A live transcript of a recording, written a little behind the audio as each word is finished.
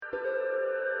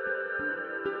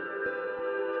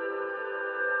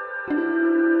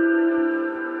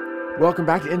Welcome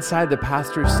back to Inside the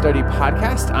Pastor's Study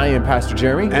podcast. I am Pastor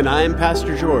Jeremy. And I am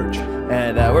Pastor George.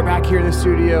 And we're back here in the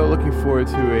studio looking forward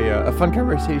to a fun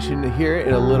conversation here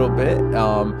in a little bit.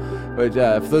 But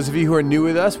for those of you who are new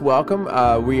with us, welcome.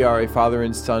 We are a father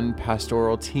and son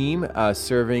pastoral team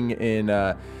serving in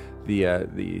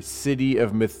the city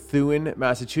of Methuen,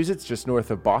 Massachusetts, just north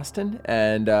of Boston.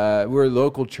 And we're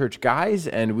local church guys,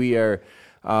 and we are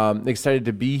excited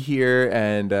to be here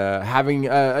and having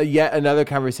yet another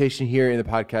conversation here in the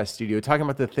podcast studio, talking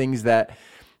about the things that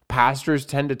pastors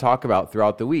tend to talk about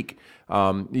throughout the week.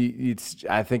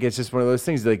 I think it's just one of those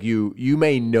things, like you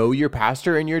may know your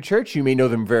pastor in your church, you may know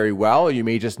them very well, or you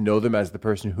may just know them as the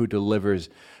person who delivers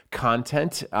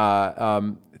content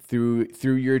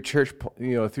through your church,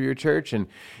 through your church, and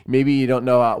maybe you don't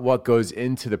know what goes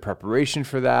into the preparation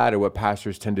for that, or what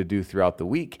pastors tend to do throughout the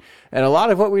week. And a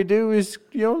lot of what we do is,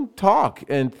 talk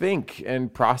and think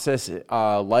and process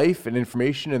life and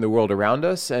information in the world around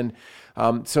us. And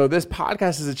so this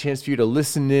podcast is a chance for you to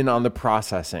listen in on the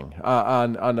processing,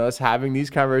 on us having these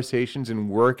conversations and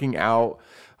working out,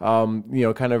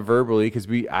 kind of verbally, because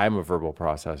I'm a verbal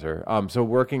processor. So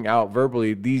working out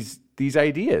verbally these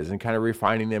ideas and kind of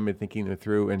refining them and thinking them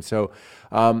through. And so,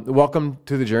 welcome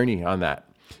to the journey on that.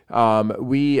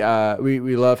 We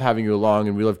love having you along,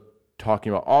 and we love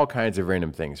talking about all kinds of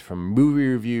random things, from movie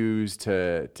reviews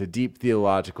to deep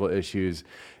theological issues.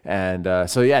 And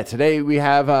today we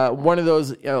have one of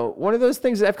those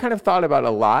things that I've kind of thought about a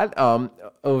lot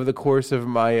over the course of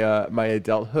my my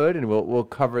adulthood, and we'll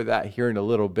cover that here in a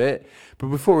little bit. But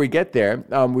before we get there,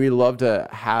 we love to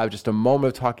have just a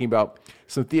moment of talking about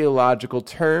some theological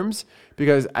terms,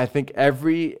 because I think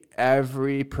every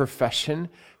profession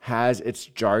has its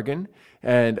jargon.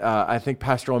 And I think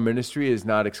pastoral ministry is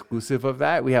not exclusive of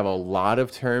that. We have a lot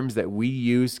of terms that we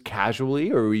use casually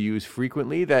or we use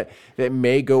frequently that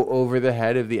may go over the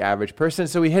head of the average person.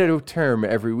 So we hit a term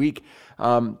every week.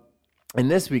 And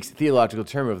this week's theological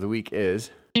term of the week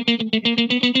is...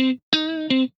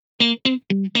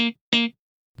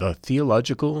 The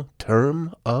theological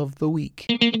term of the week.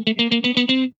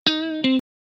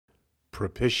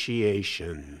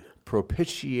 Propitiation.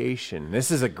 Propitiation.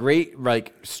 This is a great,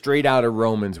 straight out of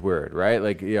Romans word, right?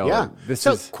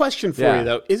 Question for you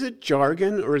though: is it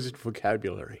jargon or is it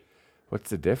vocabulary?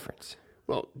 What's the difference?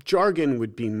 Well, jargon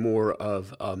would be more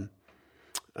of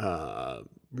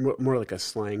more like a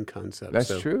slang concept.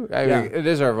 That's true. I mean, it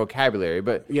is our vocabulary,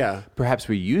 but perhaps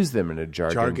we use them in a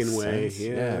jargon way. Sense.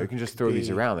 Yeah, we can just throw these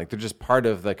around like they're just part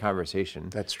of the conversation.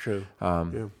 That's true. I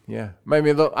mean,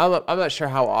 I'm not sure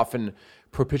how often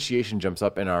propitiation jumps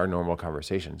up in our normal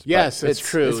conversations. Yes, it's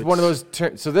true. It's one of those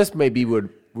terms. So this maybe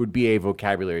would be a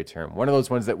vocabulary term, one of those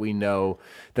ones that we know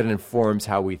that informs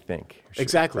how we think.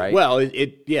 Exactly. Right? Well,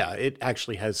 it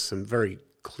actually has some very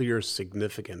clear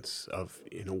significance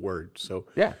in a word. So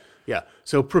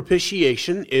So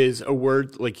propitiation is a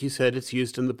word, like you said, it's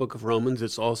used in the book of Romans.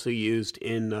 It's also used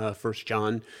in 1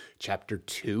 John chapter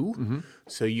 2. Mm-hmm.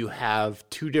 So you have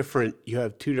two different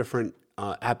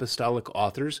apostolic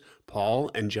authors, Paul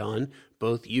and John,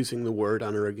 both using the word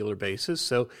on a regular basis.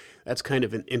 So that's kind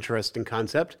of an interesting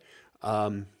concept,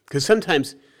 because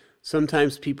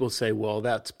sometimes people say, well,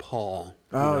 that's Paul.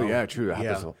 Oh, yeah, true.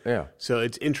 Yeah. So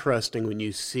it's interesting when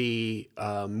you see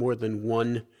more than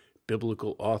one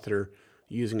biblical author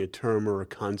using a term or a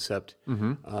concept,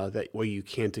 that way you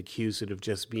can't accuse it of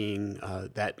just being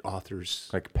that author's...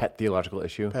 Like pet theological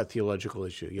issue? Pet theological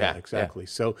issue, exactly.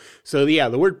 Yeah. So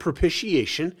the word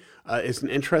propitiation is an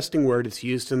interesting word. It's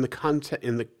used in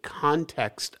the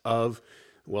context of,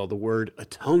 the word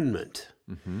atonement.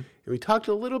 Mm-hmm. And we talked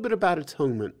a little bit about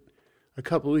atonement a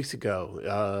couple of weeks ago,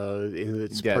 in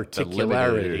its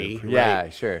particularity. Right? Yeah,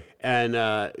 sure. And,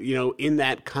 in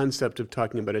that concept of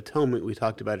talking about atonement, we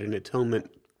talked about an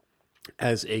atonement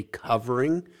as a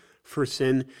covering for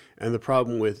sin. And the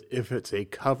problem with, if it's a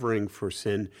covering for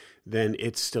sin, then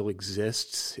it still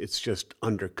exists. It's just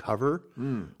undercover.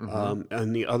 Mm-hmm.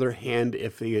 On the other hand,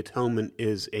 if the atonement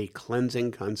is a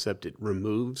cleansing concept, it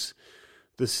removes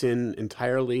the sin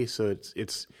entirely. So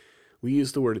it's we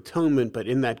use the word atonement, but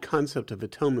in that concept of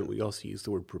atonement, we also use the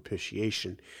word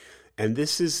propitiation. And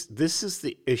this is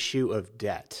the issue of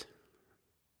debt.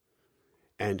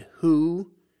 And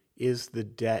who is the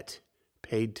debt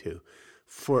paid to?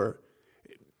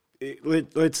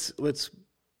 Let's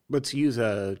use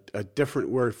a different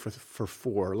word for.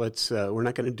 We're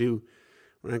not going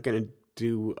to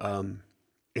do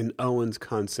in Owen's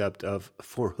concept of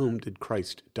for whom did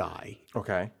Christ die.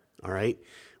 Okay. All right.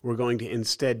 We're going to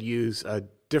instead use a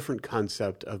different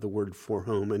concept of the word for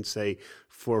whom and say,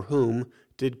 for whom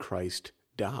did Christ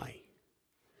die?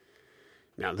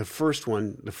 Now, the first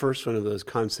one of those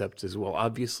concepts is, well,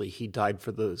 obviously he died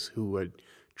for those who would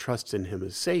trust in him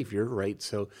as Savior, right?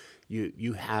 So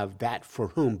you have that for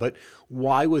whom. But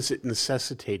why was it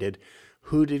necessitated?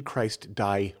 Who did Christ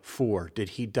die for? Did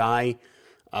he die?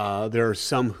 There are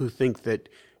some who think that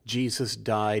Jesus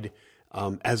died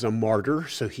as a martyr,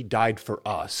 so he died for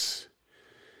us.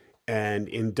 And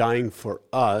in dying for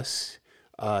us,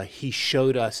 he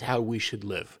showed us how we should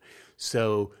live.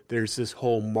 So there's this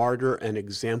whole martyr and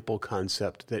example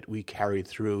concept that we carry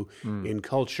through in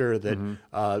culture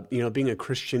that, being a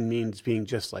Christian means being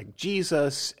just like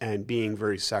Jesus and being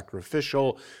very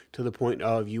sacrificial to the point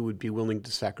of you would be willing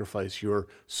to sacrifice your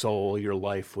soul, your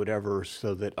life, whatever,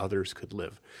 so that others could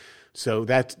live. So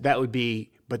that would be,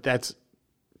 but that's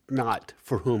not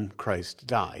for whom Christ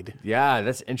died. Yeah,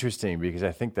 that's interesting because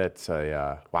I think that's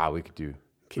wow.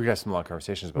 We got some long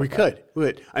conversations about that.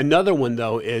 We could. Another one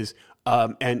though is,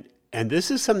 and this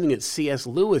is something that C.S.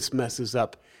 Lewis messes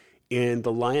up in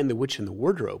The Lion, the Witch, and the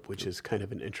Wardrobe, which is kind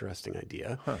of an interesting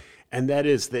idea, and that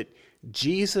is that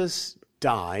Jesus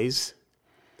dies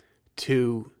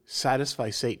to satisfy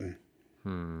Satan.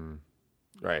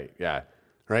 Right. Yeah.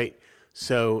 Right.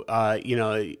 So,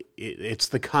 it's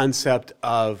the concept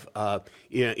of,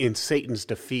 in Satan's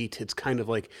defeat, it's kind of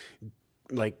like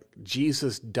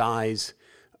Jesus dies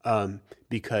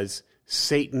because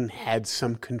Satan had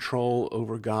some control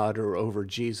over God or over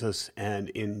Jesus, and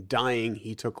in dying,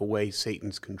 he took away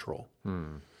Satan's control.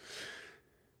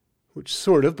 Which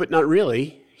sort of, but not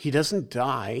really. He doesn't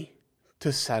die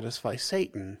to satisfy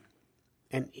Satan.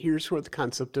 And here's where the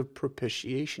concept of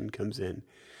propitiation comes in.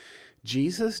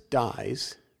 Jesus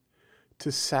dies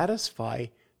to satisfy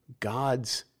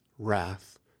God's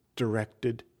wrath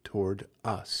directed toward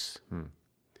us.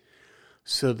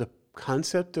 So the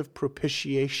concept of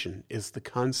propitiation is the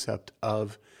concept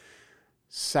of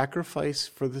sacrifice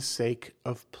for the sake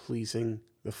of pleasing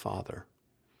the Father.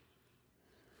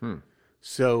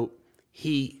 So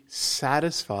he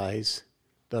satisfies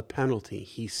the penalty.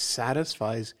 He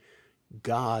satisfies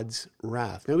God's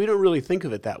wrath. Now, we don't really think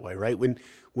of it that way, right?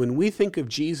 When we think of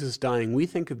Jesus dying, we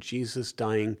think of Jesus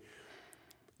dying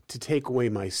to take away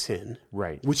my sin.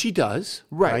 Right. Which he does.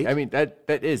 Right. I mean, that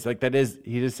is,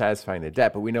 he is satisfying the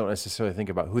debt, but we don't necessarily think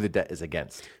about who the debt is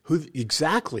against.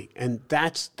 Exactly. And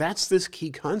that's this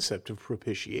key concept of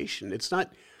propitiation. It's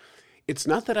not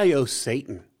that I owe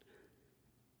Satan.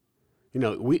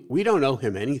 We don't owe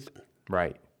him anything.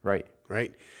 Right.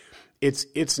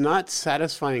 It's not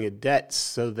satisfying a debt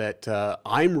so that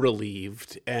I'm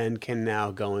relieved and can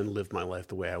now go and live my life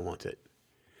the way I want it.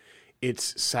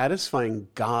 It's satisfying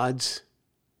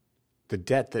the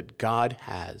debt that God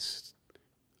has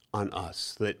on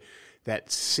us,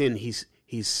 that sin, he's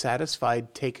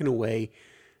satisfied, taken away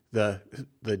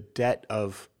the debt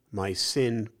of my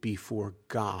sin before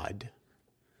God,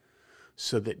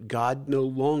 so that God no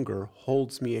longer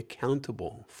holds me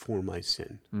accountable for my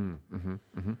sin.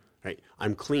 Right?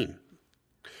 I'm clean.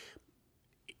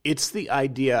 It's the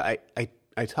idea,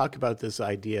 I talk about this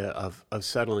idea of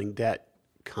settling debt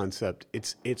concept.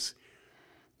 It's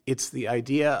the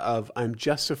idea of I'm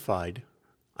justified,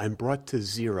 I'm brought to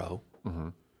zero,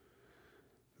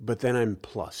 but then I'm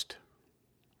plussed.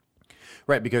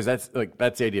 Right, because that's the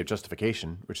idea of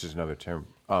justification, which is another term.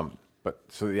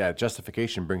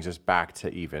 Justification brings us back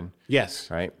to even.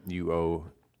 Yes. Right? You owe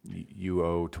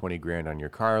 $20,000 on your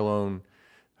car loan.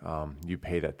 You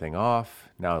pay that thing off.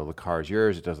 Now the car is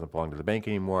yours. It doesn't belong to the bank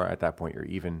anymore. At that point, you're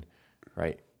even,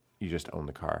 right? You just own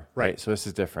the car. Right. So this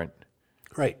is different.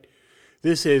 Right.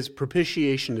 This is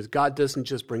propitiation. Is God doesn't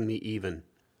just bring me even.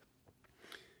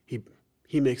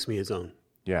 He makes me his own.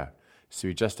 Yeah. So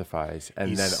he justifies,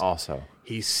 and then also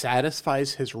he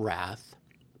satisfies his wrath,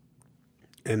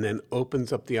 and then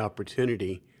opens up the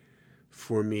opportunity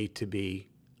for me to be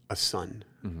a son,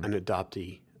 an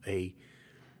adoptee, a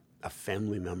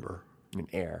family member. An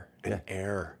heir. An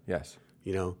heir. Yes.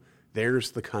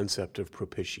 There's the concept of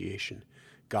propitiation.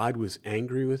 God was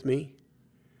angry with me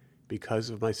because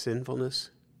of my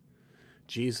sinfulness.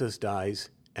 Jesus dies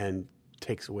and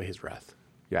takes away his wrath.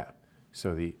 Yeah.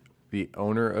 So the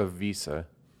owner of Visa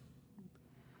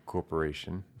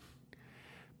Corporation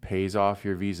pays off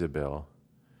your Visa bill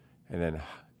and then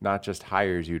not just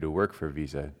hires you to work for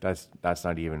Visa. That's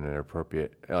not even an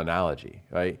appropriate analogy,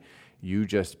 right? You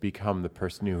just become the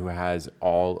person who has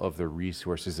all of the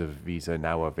resources of Visa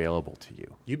now available to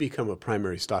you. You become a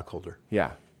primary stockholder.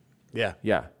 Yeah. Yeah.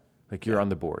 Yeah. Like you're on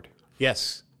the board.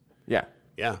 Yes. Yeah.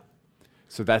 Yeah.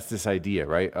 So that's this idea,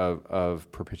 right,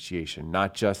 of propitiation.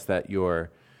 Not just that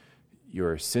your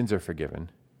sins are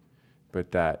forgiven,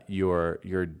 but that your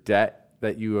debt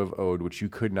that you have owed, which you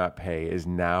could not pay, is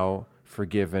now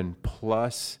forgiven,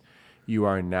 plus you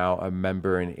are now a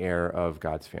member and heir of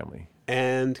God's family.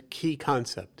 And key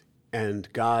concept,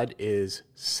 and God is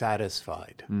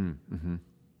satisfied.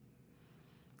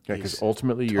 Yeah, because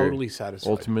ultimately, totally satisfied.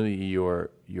 Ultimately,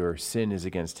 your sin is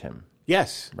against him.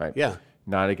 Yes. Right. Yeah.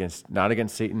 Not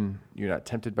against Satan. You're not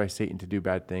tempted by Satan to do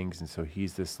bad things, and so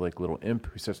he's this like little imp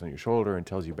who sits on your shoulder and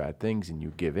tells you bad things, and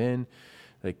you give in.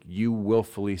 Like you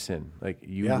willfully sin. Like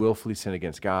you willfully sin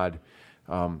against God.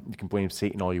 You can blame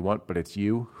Satan all you want, but it's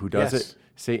you who does it.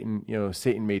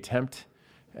 Satan may tempt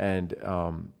and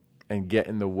get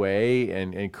in the way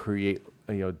and create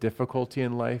difficulty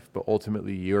in life, but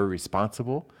ultimately you're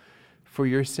responsible for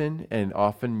your sin, and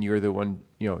often you're the one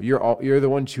you're the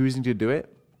one choosing to do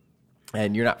it,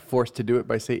 and you're not forced to do it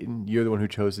by Satan. You're the one who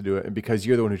chose to do it, and because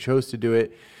you're the one who chose to do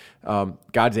it,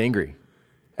 God's angry,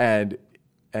 and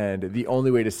the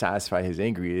only way to satisfy his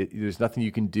anger, there's nothing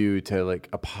you can do to like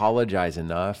apologize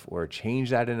enough or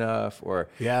change that enough or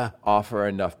offer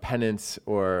enough penance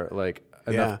or like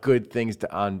enough good things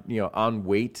to on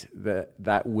weight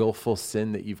that willful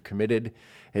sin that you've committed.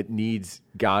 It needs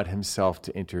God himself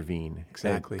to intervene,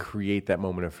 exactly, and create that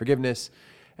moment of forgiveness.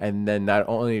 And then not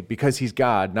only because he's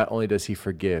God, not only does he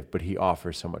forgive, but he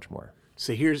offers so much more.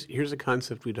 So here's a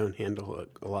concept we don't handle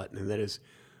a lot, and that is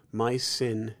my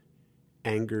sin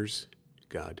angers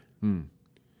God.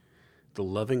 The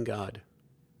loving God,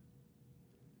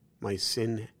 my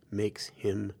sin makes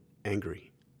him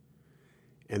angry.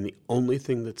 And the only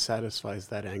thing that satisfies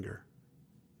that anger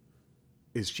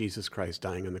is Jesus Christ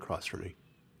dying on the cross for me.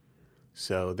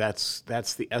 So that's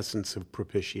the essence of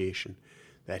propitiation,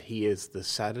 that he is the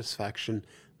satisfaction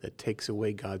that takes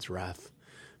away God's wrath,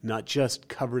 not just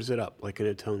covers it up like an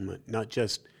atonement,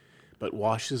 but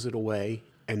washes it away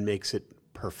and makes it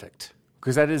perfect.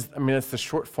 Because that's the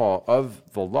shortfall of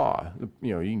the law.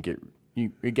 You can get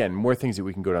again more things that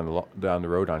we can go down the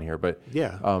road on here, but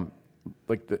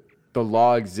like the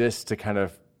law exists to kind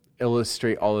of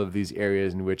illustrate all of these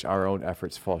areas in which our own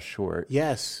efforts fall short.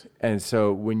 Yes. And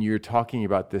so when you're talking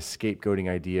about this scapegoating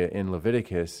idea in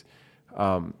Leviticus,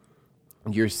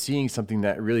 you're seeing something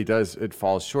that really it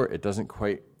falls short. It doesn't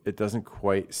quite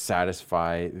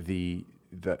satisfy the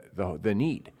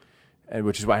need. And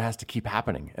which is why it has to keep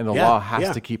happening. And the law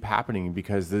has to keep happening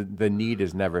because the need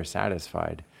is never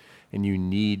satisfied. And you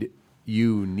need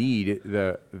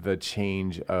the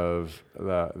change of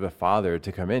the Father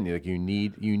to come in. Like you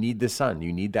need the Son.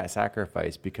 You need that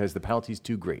sacrifice because the penalty is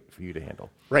too great for you to handle.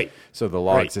 Right. So the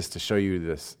law exists to show you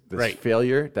this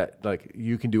failure that like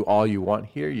you can do all you want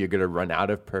here. You're going to run out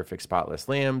of perfect spotless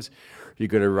lambs. You're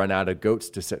going to run out of goats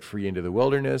to set free into the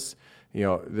wilderness.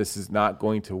 This is not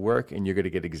going to work, and you're going to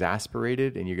get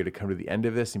exasperated, and you're going to come to the end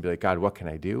of this and be like, God, what can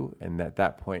I do? And at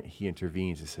that point, he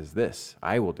intervenes and says, this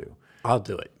I will do. I'll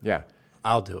do it. Yeah.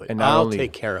 I'll do it. And I'll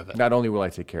take care of it. Not only will I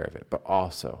take care of it, but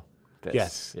also this.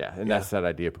 Yes. Yeah. And that's that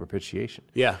idea of propitiation.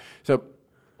 Yeah. So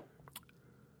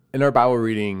in our Bible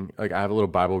reading, like I have a little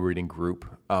Bible reading group,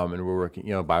 and we're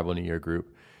working, Bible in a Year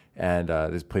group, and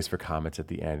there's a place for comments at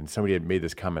the end. And somebody had made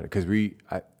this comment because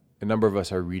a number of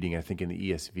us are reading, I think, in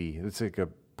the ESV. It's like a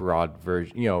broad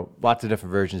version, lots of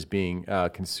different versions being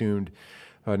consumed.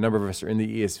 A number of us are in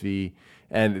the ESV,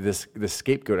 and the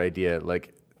scapegoat idea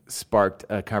like sparked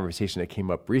a conversation that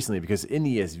came up recently because in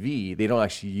the ESV they don't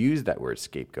actually use that word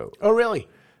scapegoat. Oh, really?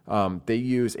 They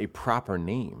use a proper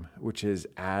name, which is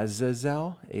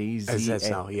Azazel.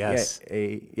 Azazel, yes.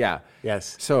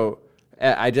 Yes. So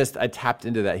I tapped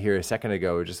into that here a second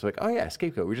ago, just like, oh yeah,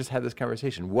 scapegoat. We just had this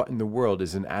conversation. What in the world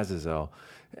is an Azazel?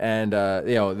 And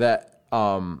the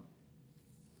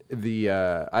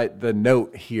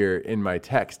note here in my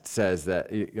text says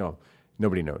that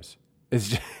nobody knows. It's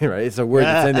just, right. It's a word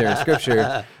that's in there in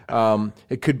Scripture.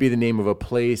 It could be the name of a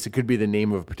place. It could be the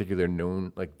name of a particular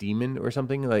known like demon or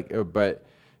something like. But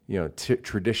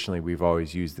traditionally we've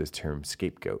always used this term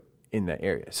scapegoat in that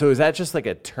area. So is that just like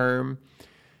a term?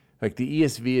 Like the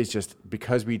ESV is just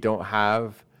because we don't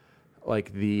have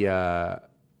like a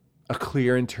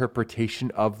clear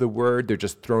interpretation of the word. They're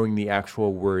just throwing the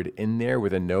actual word in there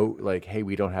with a note like, "Hey,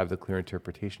 we don't have the clear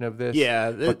interpretation of this."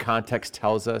 Yeah, but context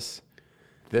tells us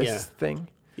this thing.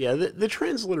 Yeah, the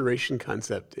transliteration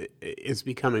concept is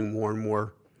becoming more and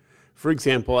more. For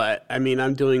example,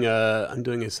 I'm doing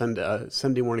a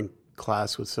Sunday morning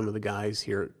class with some of the guys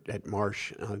here at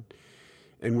Marsh.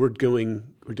 And we're doing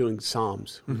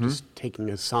Psalms. We're just taking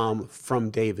a Psalm from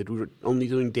David. We're only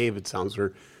doing David Psalms.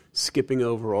 We're skipping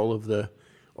over all of the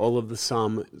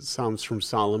Psalms from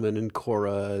Solomon and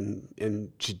Korah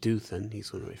and Jeduthun.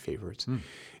 He's one of my favorites.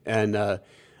 And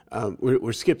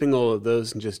we're skipping all of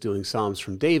those and just doing Psalms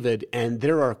from David. And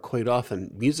there are quite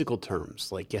often musical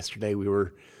terms. Like yesterday, we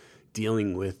were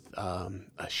dealing with a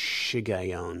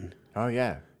shigayon. Oh,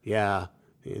 yeah. Yeah.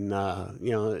 And,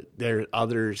 there are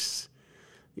others,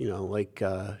 like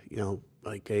a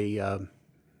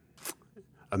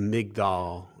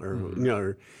migdal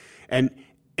or, and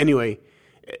anyway,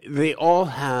 they all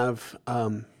have,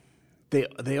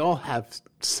 they all have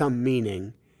some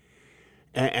meaning.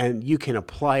 And you can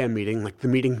apply a meaning, like the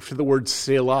meaning for the word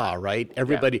Selah, right?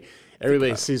 Everybody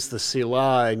sees the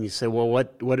Selah, and you say, well,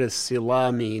 what does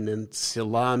Selah mean? And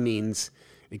Selah means,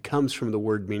 it comes from the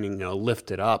word meaning,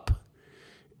 lifted up.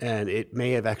 And it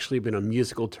may have actually been a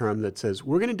musical term that says,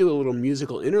 we're going to do a little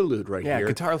musical interlude here. Yeah,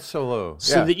 guitar solo.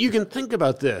 So that you can think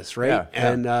about this, right?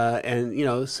 Yeah.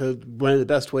 And so one of the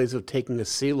best ways of taking a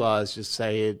Selah is just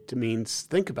say it means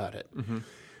think about it. Mm-hmm.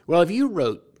 Well, if you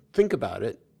wrote think about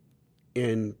it,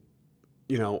 in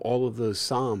all of those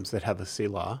psalms that have a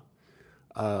Selah,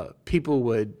 people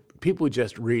would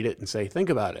just read it and say think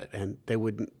about it, and they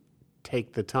wouldn't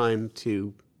take the time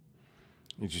to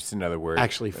it's just another word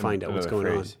actually find out what's going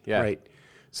phrase. on. Yeah. Right.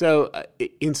 So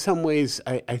in some ways,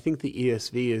 I think the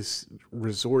ESV is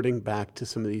resorting back to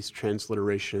some of these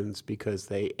transliterations because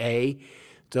they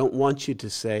don't want you to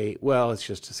say, well, it's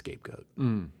just a scapegoat,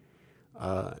 and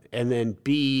then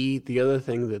B, the other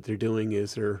thing that they're doing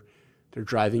is they're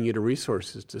driving you to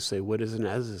resources to say, what is an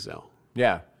Azazel?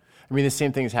 Yeah. I mean, the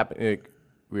same thing is happening.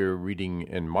 We were reading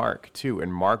in Mark, too,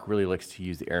 and Mark really likes to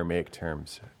use the Aramaic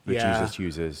terms that Jesus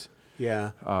uses.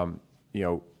 Yeah.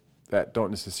 That don't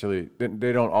necessarily,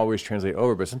 they don't always translate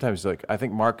over, but sometimes, I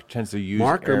think Mark tends to use...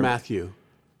 Mark or Matthew?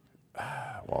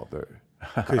 Well,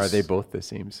 are they both the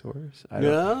same source?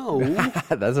 No.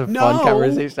 That's a fun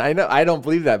conversation. I know. I don't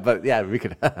believe that, but yeah, we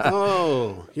could.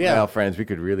 Oh, yeah. Well, friends, we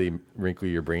could really wrinkle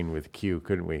your brain with Q,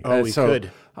 couldn't we? Oh, we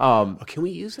could. Can we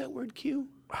use that word Q?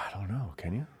 I don't know.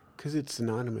 Can you? Because it's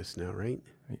synonymous now, right?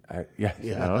 I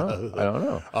don't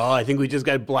know. Oh, I think we just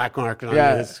got black marked on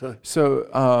this. So,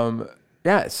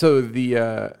 So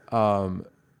the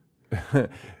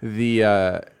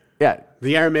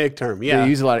Aramaic term. Yeah, they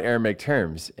use a lot of Aramaic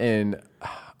terms, and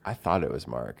I thought it was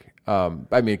Mark. I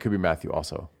mean, it could be Matthew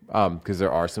also, because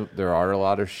there are a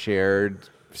lot of shared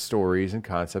stories and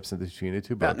concepts in between the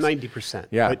two books. About 90%.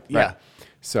 Yeah, but, yeah. Right.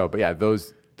 So, but yeah,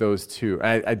 those two.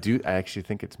 I actually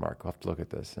think it's Mark. I'll have to look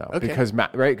at this now because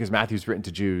Matthew's written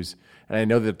to Jews, and I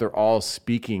know that they're all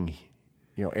speaking,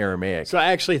 Aramaic. So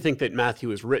I actually think that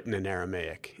Matthew is written in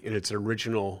Aramaic in its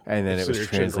original, and then it was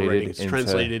translated. It's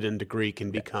translated into Greek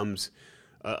and becomes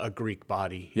a Greek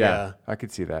body. Yeah, I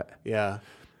could see that. Yeah.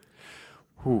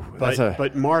 Whew,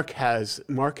 but Mark has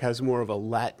more of a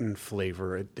Latin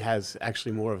flavor. It has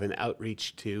actually more of an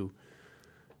outreach to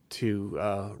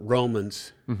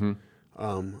Romans. Mm-hmm.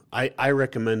 I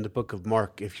recommend the book of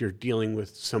Mark if you're dealing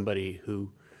with somebody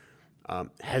who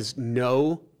has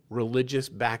no religious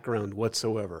background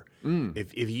whatsoever.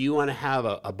 If you want to have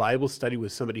a Bible study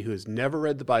with somebody who has never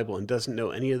read the Bible and doesn't know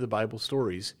any of the Bible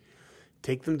stories,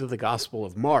 take them to the Gospel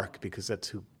of Mark, because that's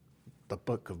who the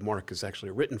book of Mark is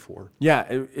actually written for. Yeah,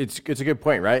 it's a good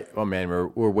point, right? Oh man,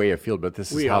 we're way afield, but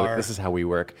this is how we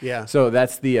work. Yeah. So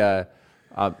that's the where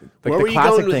were you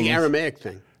going with the Aramaic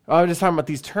thing? I'm just talking about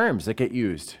these terms that get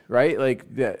used, right?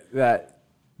 Like that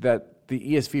the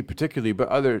ESV particularly, but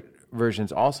other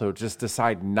versions also just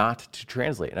decide not to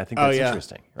translate, and I think that's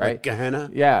interesting, right? Like Gehenna.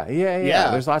 Yeah.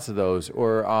 There's lots of those,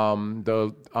 or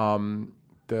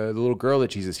the little girl that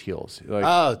Jesus heals,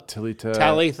 like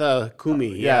Talitha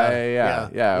Kumi. Yeah.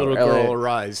 Little girl,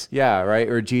 arise. Yeah, right.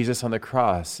 Or Jesus on the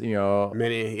cross.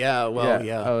 Many. Yeah. Well.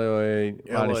 Yeah. Eloi,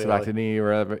 or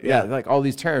whatever. Yeah, like all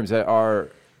these terms that are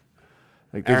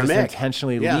like they just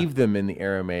intentionally leave them in the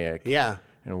Aramaic. Yeah.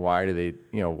 And why do they?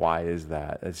 Why is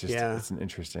that? It's just it's an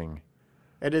interesting.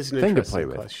 It is an thing interesting to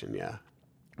play question. Yeah.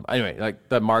 Anyway, like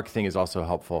the Mark thing is also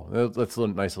helpful. That's a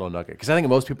nice little nugget, because I think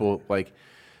most people like.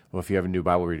 Well, if you have a new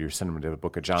Bible reader, send them to the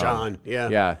book of John. John, yeah.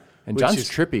 Yeah. And John's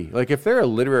trippy. Like, if they're a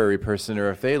literary person, or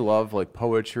if they love, like,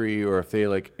 poetry, or if they,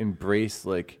 like, embrace,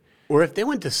 like... Or if they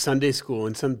went to Sunday school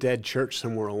in some dead church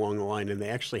somewhere along the line, and they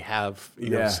actually have,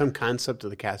 some concept of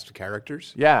the cast of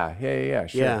characters. Yeah,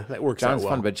 sure. Yeah, that works John's out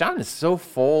well. fun. But John is so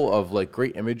full of, like,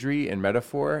 great imagery and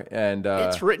metaphor, and...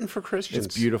 it's written for Christians.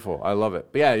 It's beautiful. I love it.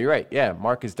 But, yeah, you're right. Yeah,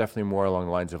 Mark is definitely more along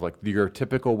the lines of, like, your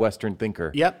typical Western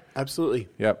thinker. Yep, absolutely.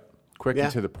 Yep. Quick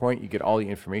and to the point, you get all the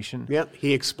information. Yeah,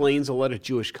 he explains a lot of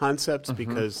Jewish concepts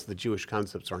because the Jewish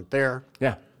concepts aren't there.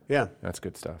 Yeah. Yeah. That's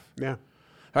good stuff. Yeah. All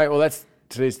right, well, that's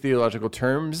today's theological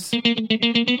terms.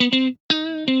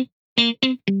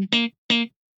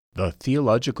 The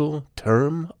theological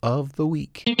term of the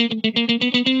week.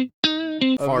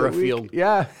 Far afield.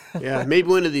 Yeah. Yeah, maybe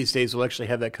one of these days we'll actually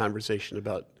have that conversation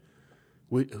about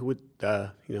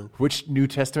which New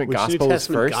Testament which gospel New is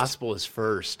Testament first? gospel is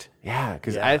first. Yeah,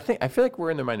 because Yeah. I feel like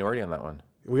we're in the minority on that one.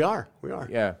 We are.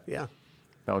 Yeah. Yeah.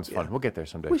 That one's fun. We'll get there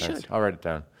someday. We friends. should. I'll write it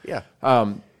down. Yeah.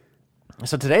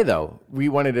 So today, though, we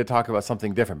wanted to talk about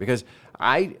something different because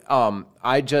it's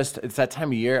that time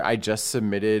of year. I just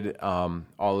submitted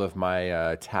all of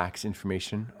my tax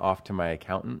information off to my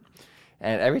accountant,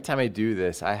 and every time I do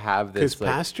this, I have this.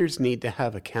 Because pastors need to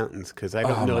have accountants. Because I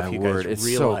don't know my if you word, guys it's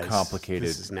realize so complicated.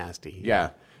 this is nasty.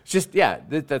 Yeah, it's just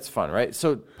that's fun, right?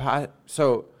 So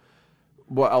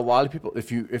what a lot of people,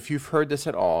 if you've heard this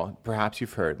at all, perhaps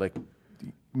you've heard, like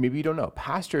maybe you don't know,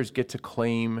 pastors get to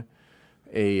claim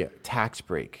a tax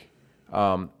break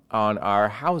on our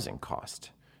housing cost.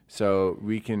 So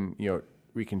we can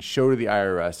show to the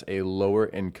IRS a lower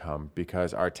income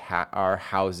because our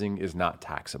housing is not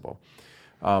taxable.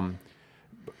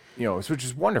 Which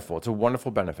is wonderful. It's a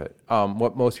wonderful benefit.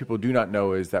 What most people do not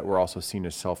know is that we're also seen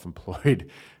as self-employed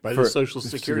By the Social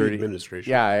Security Administration.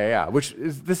 Yeah.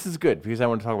 This is good because I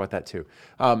want to talk about that too.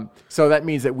 So that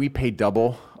means that we pay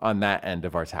double on that end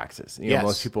of our taxes. Yes.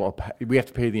 Most people, we have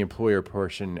to pay the employer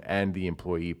portion and the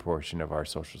employee portion of our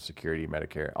Social Security,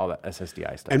 Medicare, all that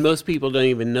SSDI stuff. And most people don't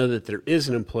even know that there is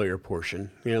an employer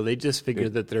portion. They just figure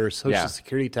that their Social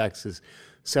Security tax is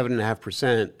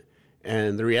 7.5%.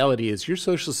 And the reality is your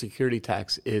Social Security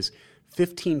tax is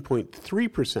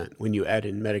 15.3% when you add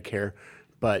in Medicare,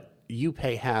 but you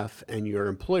pay half and your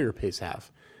employer pays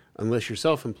half, unless you're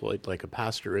self-employed, like a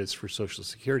pastor is for Social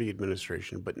Security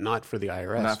Administration, but not for the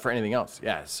IRS. Not for anything else.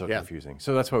 Yeah, it's so confusing.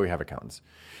 So that's why we have accountants.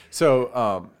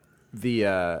 So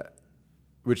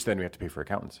which then we have to pay for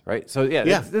accountants, right? So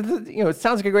it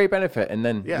sounds like a great benefit, and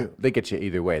then they get you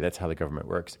either way. That's how the government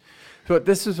works. So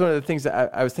this is one of the things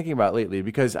that I was thinking about lately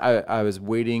because I was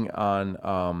waiting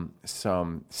on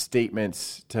some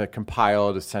statements to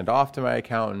compile to send off to my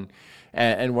accountant,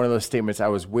 and one of those statements I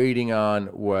was waiting on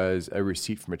was a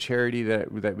receipt from a charity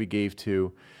that we gave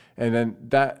to, and then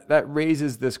that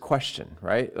raises this question,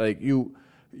 right? Like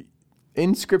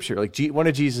in Scripture, like one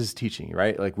of Jesus' teaching,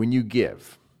 right? Like when you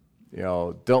give.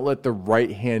 Don't let the right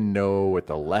hand know what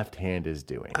the left hand is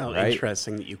doing. Oh, right?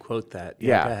 Interesting that you quote that.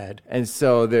 Yeah. Go ahead. And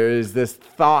so there is this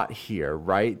thought here,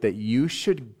 right, that you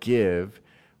should give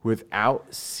without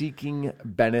seeking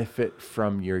benefit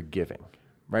from your giving,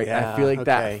 right? Yeah, I feel like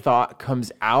that thought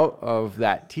comes out of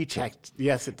that teaching.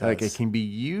 Yes, it does. Like it can be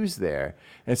used there.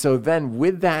 And so then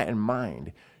with that in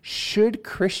mind, should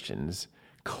Christians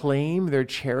claim their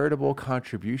charitable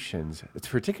contributions? It's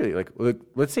particularly like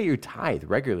let's say you tithe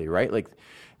regularly, right? Like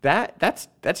that's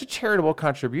a charitable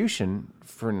contribution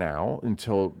for now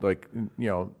until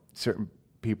certain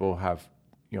people have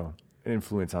an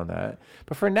influence on that.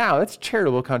 But for now, that's a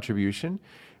charitable contribution,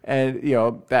 and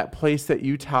that place that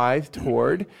you tithe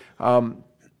toward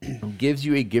gives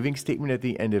you a giving statement at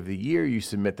the end of the year. You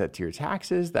submit that to your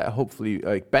taxes. That hopefully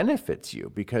benefits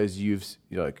you because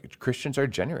Christians are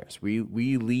generous. We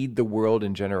lead the world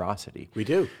in generosity. We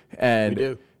do. And we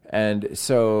do. And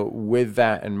so with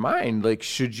that in mind,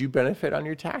 should you benefit on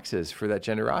your taxes for that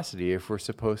generosity if we're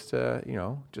supposed to,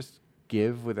 just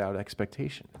give without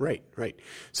expectation? Right.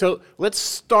 So let's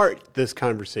start this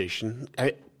conversation.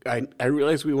 I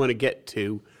realize we want to get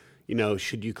to,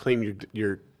 should you claim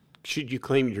should you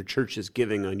claim your church's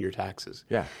giving on your taxes?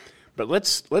 Yeah. But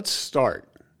let's start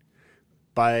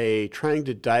by trying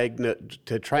to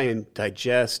try and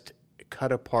digest,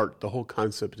 cut apart the whole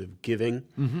concept of giving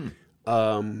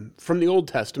from the Old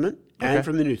Testament and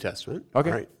from the New Testament.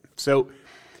 Okay. Right. So,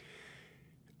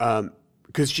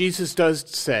 because Jesus does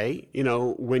say,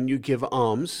 when you give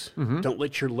alms, don't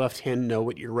let your left hand know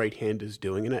what your right hand is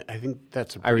doing, and I think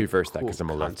that's a I reverse that cool because I'm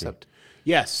a lefty. concept.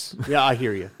 Yes. Yeah, I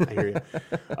hear you.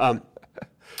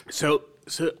 So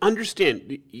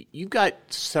understand, you've got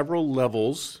several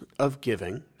levels of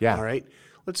giving. Yeah. All right.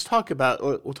 We'll talk about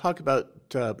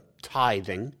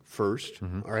tithing first.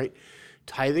 All right.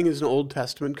 Tithing is an Old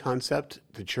Testament concept.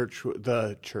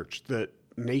 The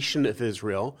nation of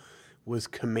Israel was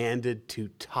commanded to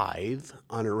tithe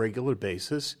on a regular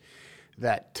basis.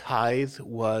 That tithe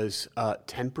was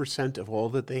 10% of all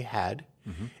that they had.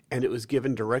 And it was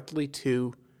given directly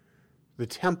to the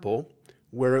temple,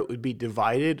 where it would be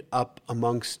divided up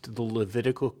amongst the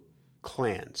Levitical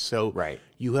clans. So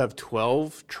you have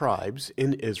 12 tribes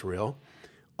in Israel.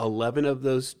 11 of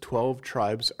those 12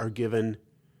 tribes are given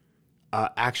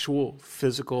actual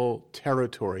physical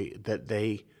territory that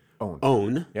they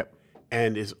own. Yep.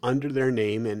 And is under their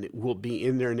name and will be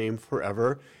in their name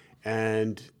forever.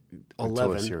 And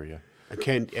 11. Assyria.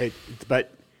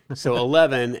 But so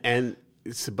 11,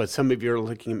 but some of you are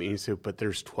looking at me and say, but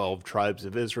there's 12 tribes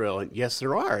of Israel. And yes,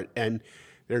 there are. And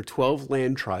there are 12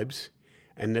 land tribes.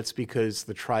 And that's because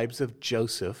the tribes of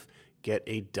Joseph get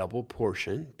a double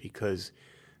portion because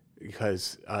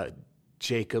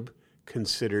Jacob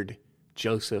considered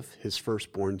Joseph his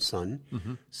firstborn son.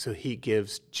 Mm-hmm. So he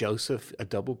gives Joseph a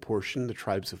double portion. The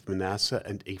tribes of Manasseh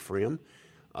and Ephraim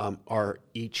are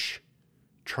each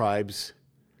tribes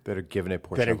that are given a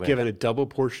portion that are of land. given a double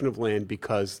portion of land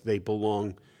because they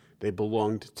belonged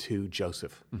to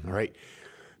Joseph. Mm-hmm. All right.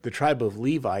 The tribe of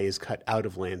Levi is cut out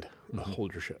of land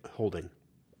holding.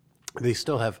 They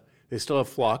still have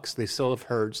flocks. They still have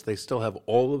herds. They still have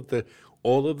all of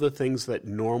the things that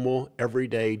normal,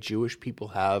 everyday Jewish people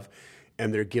have,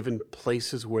 and they're given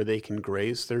places where they can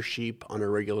graze their sheep on a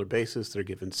regular basis. They're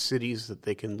given cities that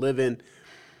they can live in.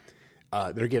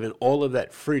 They're given all of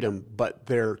that freedom, but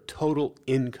their total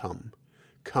income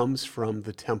comes from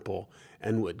the temple.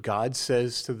 And what God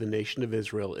says to the nation of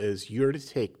Israel is, you're to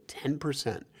take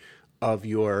 10% of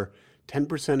your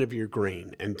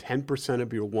grain, and 10%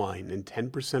 of your wine, and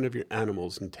 10% of your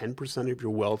animals, and 10% of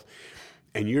your wealth,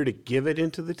 and you're to give it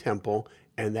into the temple,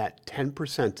 and that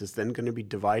 10% is then going to be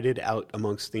divided out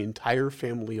amongst the entire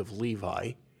family of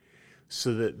Levi,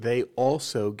 so that they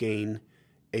also gain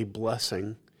a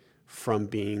blessing from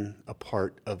being a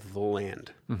part of the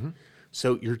land. Mm-hmm.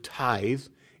 So your tithe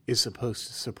is supposed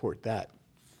to support that.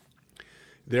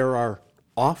 There are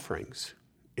offerings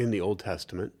in the Old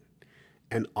Testament,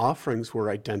 and offerings were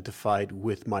identified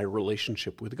with my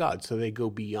relationship with God. So they go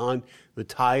beyond. The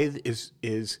tithe is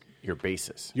your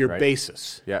basis. Your right?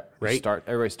 basis. Yeah. Right?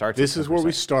 Everybody starts. This is where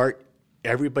we start.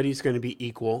 Everybody's going to be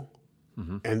equal.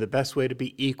 Mm-hmm. And the best way to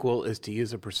be equal is to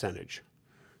use a percentage.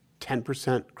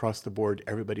 10% across the board,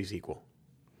 everybody's equal.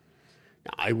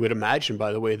 Now, I would imagine,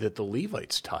 by the way, that the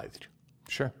Levites tithed.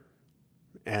 Sure.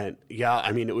 And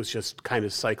it was just kind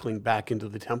of cycling back into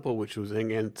the temple, which was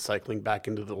again cycling back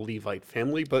into the Levite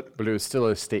family, but it was still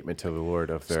a statement to the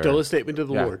Lord of their. Still a statement to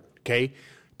the Lord. Okay,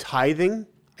 tithing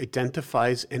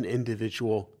identifies an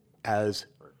individual as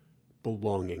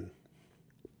belonging.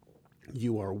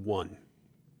 You are one.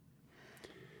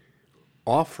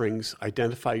 Offerings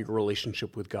identify your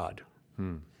relationship with God.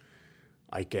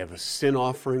 I give a sin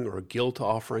offering or a guilt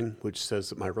offering, which says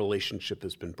that my relationship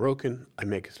has been broken. I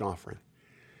make an offering.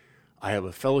 I have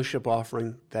a fellowship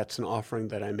offering. That's an offering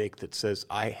that I make that says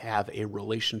I have a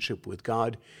relationship with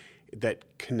God that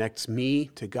connects me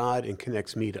to God and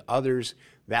connects me to others.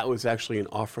 That was actually an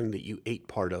offering that you ate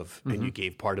part of, and you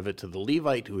gave part of it to the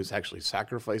Levite who was actually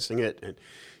sacrificing it, and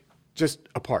just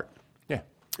a part. Yeah.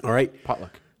 All right?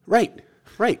 Potluck.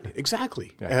 Right,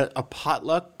 exactly. Yeah. A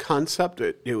potluck concept,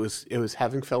 it was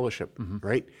having fellowship,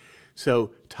 right?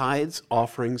 So tithes,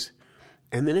 offerings.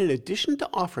 And then in addition to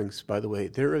offerings, by the way,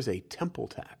 there is a temple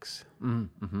tax in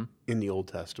the Old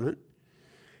Testament,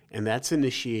 and that's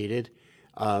initiated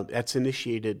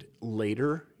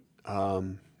later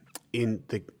in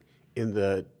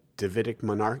the Davidic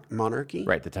monarchy.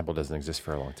 Right, the temple doesn't exist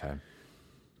for a long time.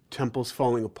 Temple's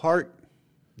falling apart.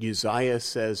 Uzziah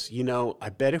says, I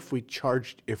bet if we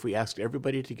asked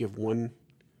everybody to give one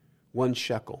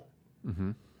shekel,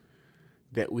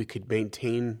 that we could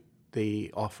maintain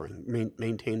the offering,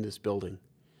 maintain this building.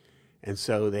 And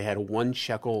so they had a 1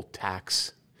 shekel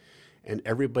tax, and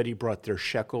everybody brought their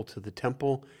shekel to the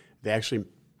temple. They actually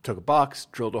took a box,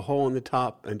 drilled a hole in the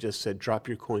top, and just said, drop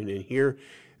your coin in here.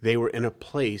 They were in a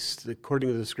place,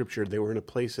 according to the scripture, they were in a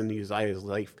place in Uzziah's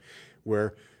life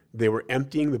where they were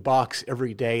emptying the box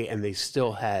every day, and they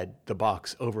still had the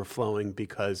box overflowing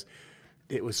because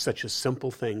it was such a simple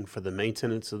thing for the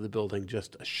maintenance of the building,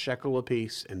 just a shekel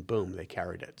apiece, and boom, they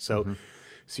carried it. So,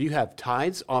 so you have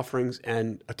tithes, offerings,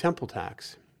 and a temple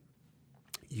tax.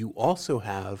 You also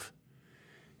have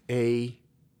a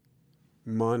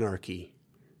monarchy.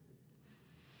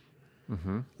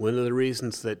 One of the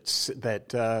reasons that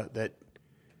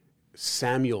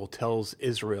Samuel tells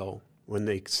Israel when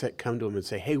they come to him and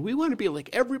say, hey, we want to be like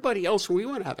everybody else, and we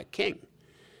want to have a king.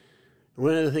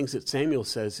 One of the things that Samuel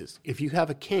says is, if you have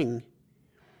a king,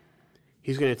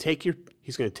 he's going to take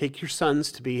your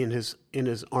sons to be in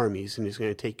his armies, and he's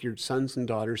going to take your sons and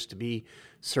daughters to be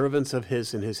servants of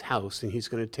his in his house, and he's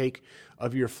going to take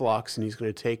of your flocks, and he's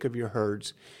going to take of your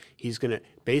herds. He's going to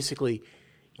basically,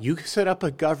 you set up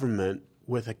a government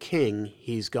with a king,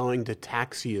 he's going to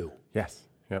tax you. Yes.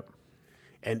 Yep.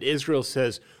 And Israel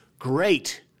says,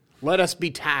 great, let us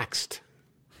be taxed.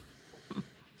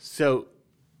 So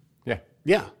so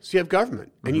you have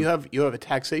government, and you have a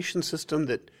taxation system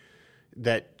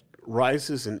that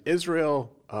rises in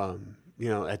Israel,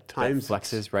 at That times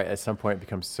flexes, right? At some point, it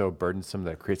becomes so burdensome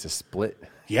that it creates a split.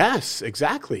 Yes,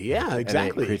 exactly. Yeah,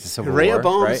 exactly. it creates a civil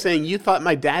Rehoboam war, right? saying, "You thought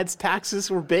my dad's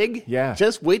taxes were big? Yeah.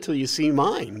 Just wait till you see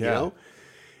mine." You Yeah. know,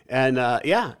 and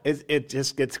it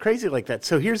just gets crazy like that.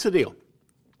 So here's the deal.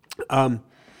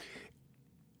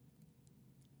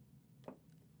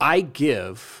 I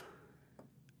give,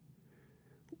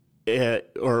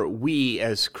 or we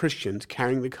as Christians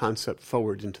carrying the concept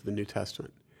forward into the New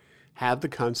Testament, have the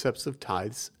concepts of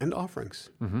tithes and offerings.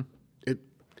 Mm-hmm.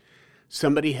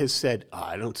 Somebody has said,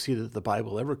 I don't see that the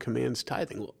Bible ever commands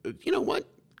tithing. Well, you know what?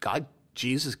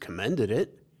 Jesus commended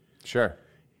it. Sure.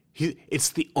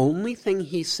 It's the only thing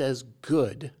he says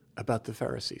good about the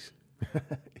Pharisees.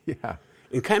 Yeah.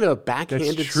 In kind of a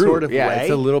backhanded That's true. sort of yeah, way.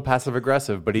 it's a little passive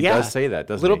aggressive, but he does say that,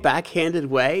 doesn't he? Little backhanded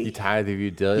way. You tithe if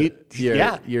you dill,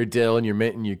 your dill and your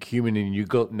mint and your cumin, and you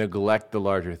neglect the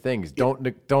larger things. Don't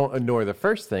ignore the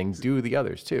first things. Do the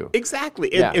others too. Exactly.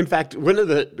 Yeah. In fact,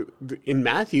 in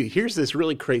Matthew, here's this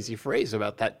really crazy phrase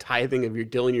about that tithing of your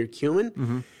dill and your cumin.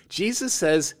 Mm-hmm. Jesus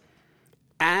says,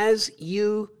 "As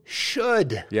you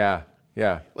should." Yeah.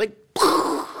 Yeah. Like,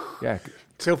 Yeah.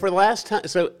 so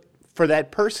for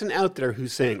that person out there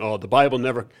who's saying, "Oh,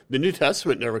 the New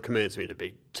Testament never commands me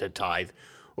to tithe,"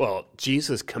 well,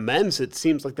 Jesus commends it.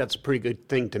 Seems like that's a pretty good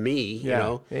thing to me. Yeah. You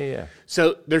know? Yeah.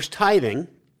 So there's tithing,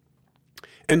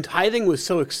 and tithing was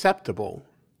so acceptable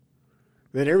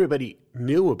that everybody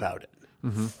knew about it.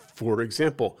 Mm-hmm. For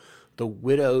example, the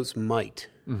widow's mite.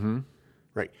 Mm-hmm.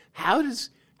 Right? How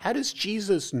does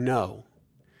Jesus know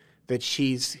that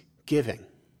she's giving?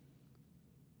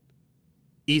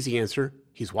 Easy answer.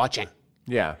 He's watching.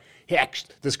 Yeah.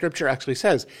 The scripture actually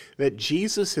says that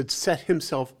Jesus had set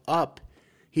himself up.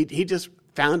 He just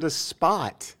found a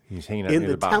spot He's hanging out in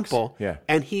near the box. temple, Yeah.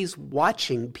 and he's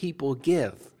watching people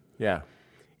give. Yeah.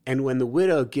 And when the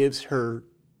widow gives her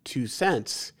 2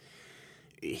 cents,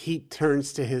 he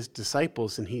turns to his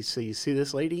disciples and he says, "You see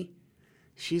this lady?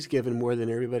 She's given more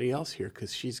than everybody else here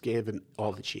because she's given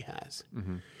all that she has."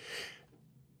 Mm-hmm.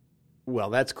 Well,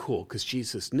 that's cool because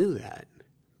Jesus knew that.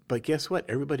 But guess what?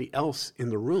 Everybody else in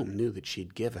the room knew that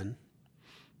she'd given.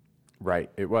 Right.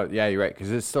 It was. Yeah, you're right.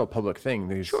 Because it's still a public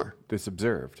thing. Sure. That's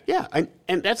observed. Yeah.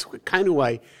 And that's kind of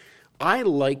why I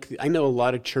know a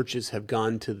lot of churches have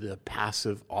gone to the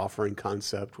passive offering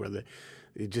concept where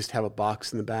they just have a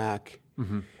box in the back.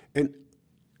 Mm-hmm. And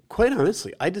quite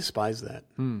honestly, I despise that.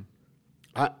 Mm.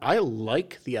 I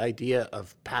like the idea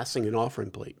of passing an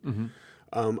offering plate. Mm-hmm.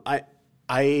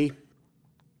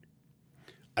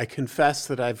 I confess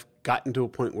that I've gotten to a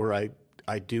point where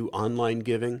I do online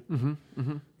giving. Mm-hmm.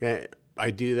 Mm-hmm. Yeah,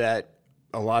 I do that.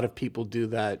 A lot of people do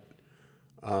that.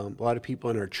 A lot of people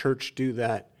in our church do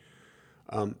that.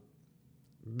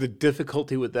 The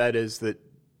difficulty with that is that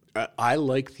I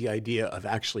like the idea of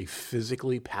actually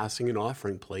physically passing an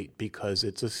offering plate because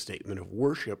it's a statement of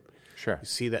worship. Sure. You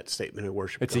see that statement of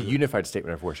worship. It's a unified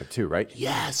statement of worship too, right?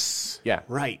 Yes. Yeah.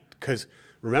 Right. Because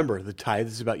remember, the tithe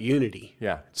is about unity.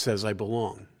 Yeah. It says, "I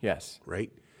belong." Yes.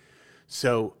 Right?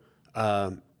 So,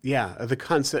 the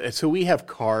concept. So we have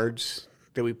cards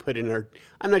that we put in our.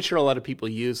 I'm not sure a lot of people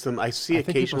use them. I see I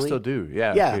think occasionally. people still do.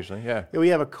 Yeah. Occasionally. Yeah. We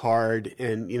have a card,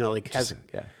 and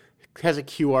has a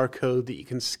QR code that you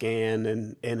can scan,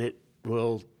 and it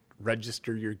will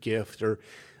register your gift. Or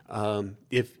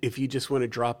if you just want to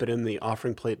drop it in the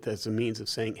offering plate, that's a means of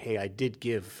saying, "Hey, I did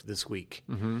give this week,"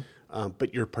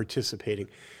 but you're participating.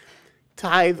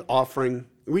 Tithe offering.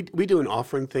 We do an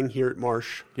offering thing here at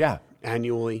Marsh. Yeah.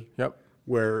 Annually. Yep.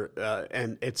 Where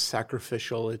and it's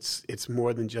sacrificial. It's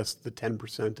more than just the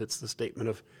 10%. It's the statement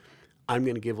of, I'm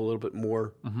going to give a little bit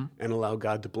more and allow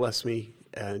God to bless me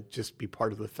and just be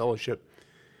part of the fellowship.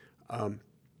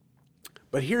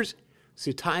 But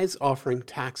tithes, offering,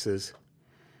 taxes,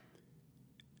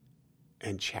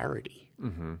 and charity.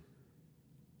 Mm-hmm.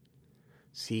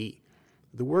 See,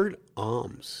 the word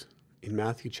alms in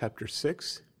Matthew chapter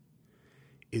 6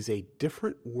 is a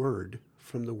different word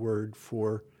from the word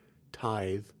for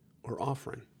tithe or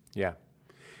offering. Yeah.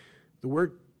 The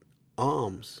word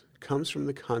alms comes from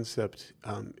the concept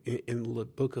in the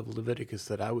book of Leviticus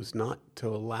that I was not to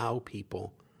allow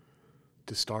people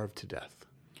to starve to death.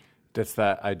 That's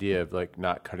that idea of like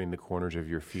not cutting the corners of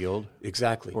your field.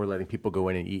 Exactly. Or letting people go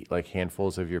in and eat like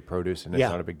handfuls of your produce and it's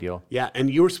not a big deal. Yeah, and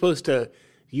you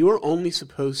were only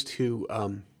supposed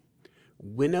to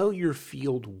winnow your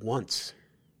field once.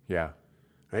 Yeah.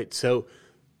 Right? So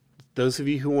those of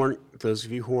you who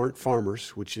aren't farmers,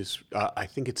 which is I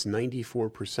think it's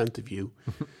 94% of you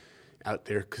out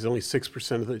there, because only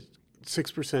 6% of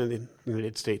the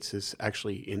United States is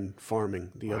actually in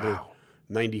farming. The other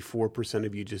 94%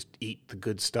 of you just eat the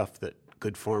good stuff that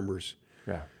good farmers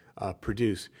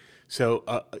produce. So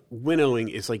winnowing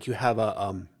is like you have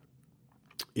a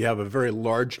very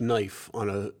large knife on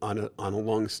a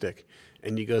long stick,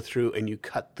 and you go through and you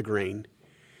cut the grain.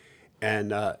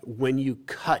 And when you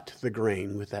cut the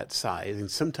grain with that size, and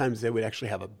sometimes they would actually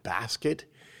have a basket,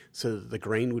 so that the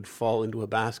grain would fall into a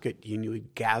basket, and you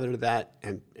would gather that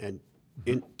and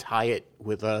tie it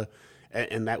with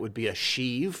and that would be a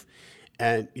sheave,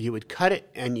 and you would cut it,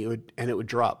 and it would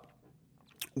drop.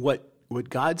 What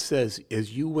God says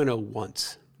is, you winnow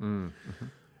once. Mm-hmm.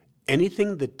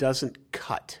 Anything that doesn't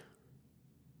cut,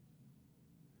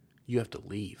 you have to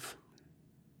leave.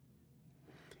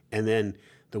 And then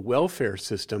the welfare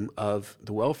system of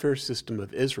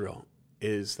Israel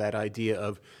is that idea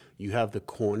of, you have the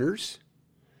corners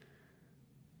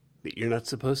that you're not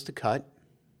supposed to cut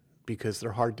because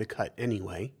they're hard to cut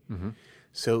anyway. Mm-hmm.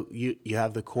 So you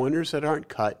have the corners that aren't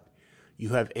cut. You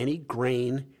have any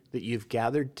grain that you've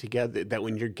gathered together, that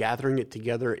when you're gathering it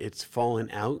together, it's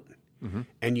fallen out. Mm-hmm.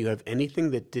 And you have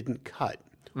anything that didn't cut.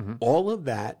 Mm-hmm. All of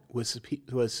that was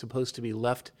supposed to be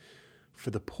left for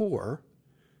the poor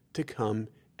to come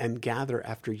and gather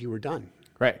after you were done.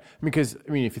 Right. Because,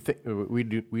 if you think,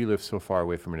 we live so far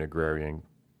away from an agrarian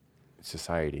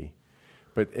society,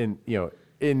 but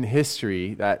in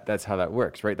history, that's how that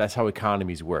works, right? That's how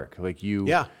economies work. Like you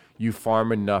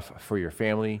farm enough for your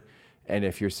family, and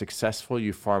if you're successful,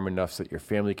 you farm enough so that your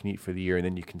family can eat for the year, and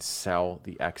then you can sell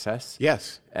the excess.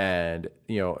 Yes. And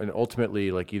and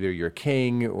ultimately, like either your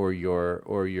king or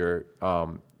your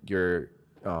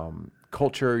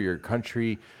culture, your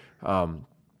country,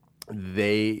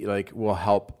 they will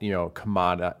help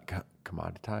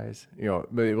commoditize,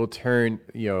 but it will turn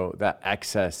that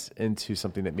excess into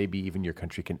something that maybe even your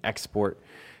country can export,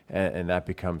 and that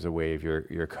becomes a way of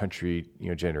your country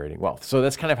generating wealth. So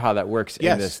that's kind of how that works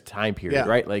in this time period,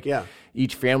 right? Like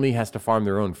each family has to farm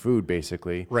their own food,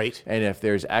 basically, right? And if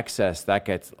there's excess, that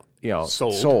gets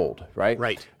sold, right?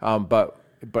 Right. But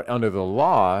under the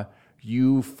law,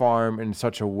 you farm in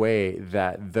such a way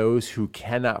that those who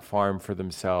cannot farm for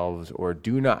themselves or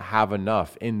do not have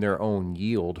enough in their own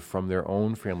yield from their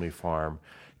own family farm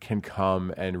can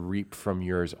come and reap from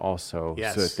yours also,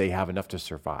 so that they have enough to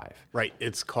survive. Right.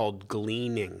 It's called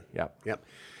gleaning. Yep.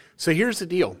 So here's the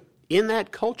deal. In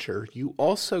that culture, you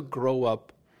also grow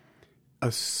up a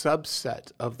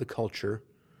subset of the culture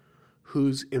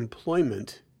whose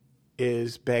employment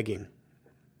is begging.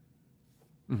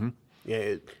 Mm-hmm.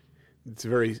 Yeah. It's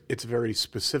a very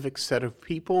specific set of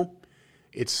people.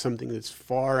 It's something that's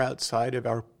far outside of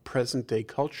our present day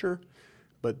culture,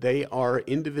 but they are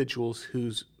individuals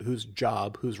whose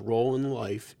job, whose role in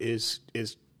life is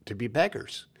to be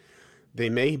beggars.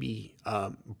 They may be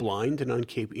blind and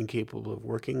incapable of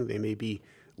working. They may be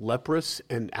leprous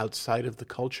and outside of the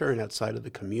culture and outside of the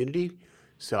community.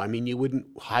 So, you wouldn't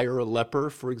hire a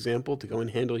leper, for example, to go and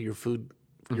handle your food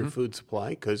supply,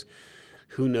 because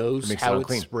who knows how it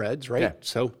spreads, right? Yeah.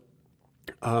 So,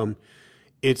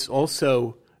 it's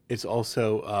also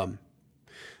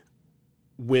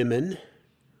women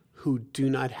who do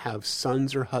not have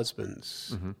sons or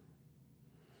husbands. Mm-hmm.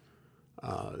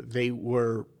 They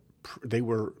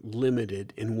were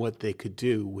limited in what they could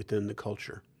do within the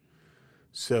culture.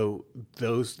 So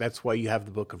that's why you have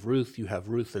the book of Ruth. You have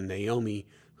Ruth and Naomi,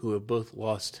 who have both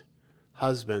lost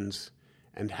husbands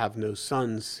and have no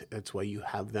sons. That's why you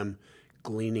have them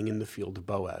gleaning in the field of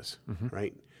Boaz, mm-hmm.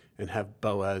 right? And have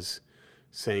Boaz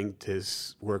saying to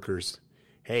his workers,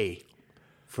 "Hey,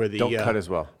 don't cut as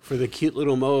well. For the cute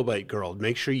little Moabite girl,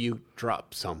 make sure you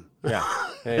drop some.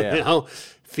 Yeah.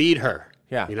 Feed her.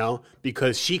 Yeah.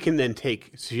 Because she can then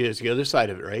she has the other side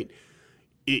of it, right?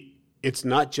 It's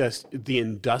not just the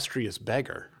industrious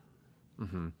beggar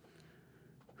mm-hmm.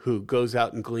 who goes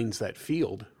out and gleans that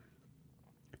field.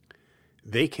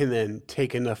 They can then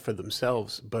take enough for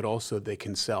themselves, but also they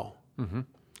can sell. Mm-hmm.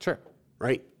 Sure.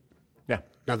 Right? Yeah.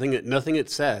 Nothing it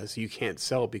says you can't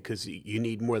sell, because you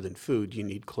need more than food. You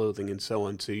need clothing and so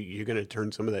on. So you're going to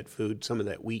turn some of that food, some of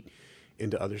that wheat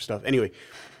into other stuff. Anyway,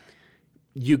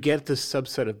 you get this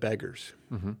subset of beggars.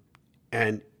 Mm-hmm.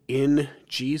 And in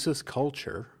Jesus'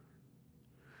 culture,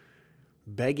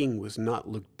 begging was not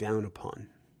looked down upon.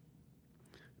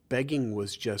 Begging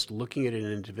was just looking at an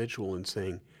individual and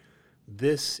saying,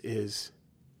 this is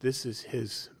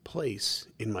his place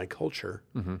in my culture.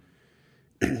 Mm-hmm.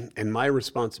 And my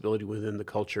responsibility within the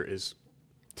culture is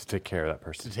to take care of that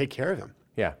person. To take care of him.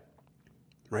 Yeah.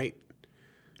 Right?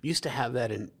 Used to have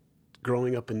that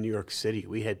growing up in New York City.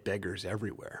 We had beggars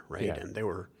everywhere, right? Yeah. And they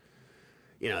were,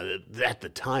 at the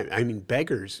time,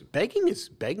 begging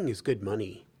is good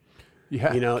money.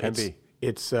 Yeah, it's can be.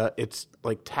 it's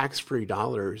like tax-free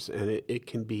dollars, and it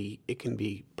can be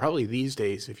probably these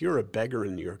days, if you're a beggar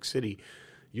in New York City,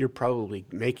 you're probably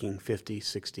making 50,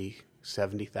 60,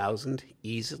 70,000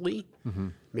 easily,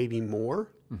 maybe more.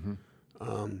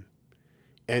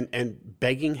 And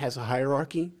begging has a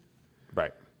hierarchy.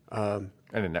 Right. And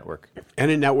a network.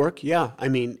 And a network, yeah. I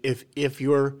mean, if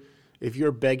you're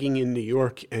begging in New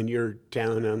York and you're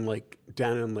down on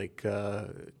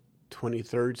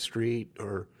 23rd Street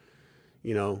or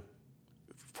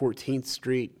 14th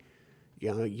Street,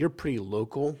 you're pretty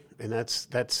local, and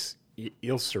that's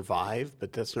you'll survive,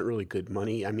 but that's not really good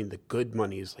money. I mean, the good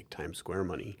money is like Times Square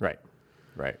money. Right.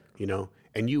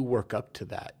 And you work up to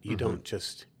that. You don't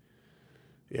just,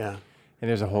 yeah. And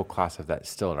there's a whole class of that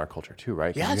still in our culture too,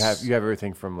 right? 'Cause Yes. you have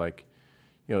everything from like,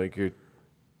 you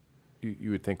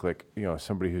would think like,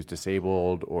 somebody who's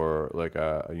disabled or like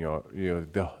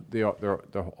they're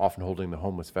often holding the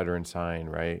homeless veteran sign,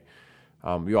 right?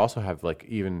 You also have like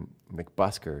even like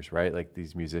buskers, right? Like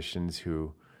these musicians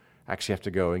who actually have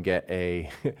to go and get a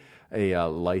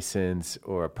license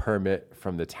or a permit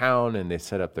from the town, and they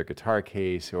set up their guitar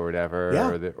case or whatever,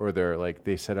 Yeah. or they're like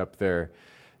they set up their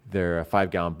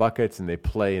 5-gallon buckets and they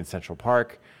play in Central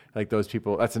Park. Like those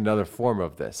people, that's another form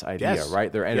of this idea, Yes. right?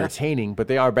 They're entertaining, but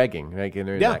they are begging, like, and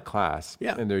they're in Yeah. that class,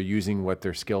 Yeah. and they're using what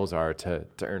their skills are to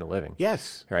earn a living.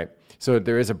 Yes. Right. So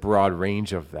there is a broad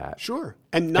range of that. Sure.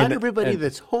 And not everybody and-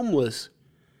 that's homeless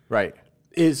Right.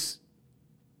 is,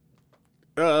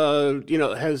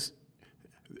 has,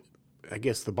 I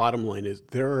guess the bottom line is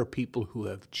there are people who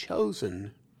have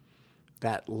chosen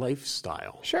that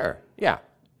lifestyle. Sure. Yeah.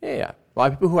 A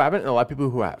lot of people who haven't, and a lot of people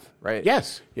who have, right?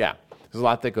 Yes. Yeah. There's a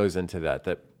lot that goes into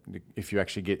that if you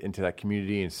actually get into that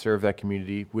community and serve that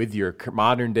community with your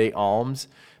modern day alms,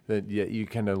 that you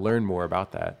kind of learn more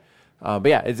about that. But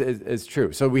yeah, it's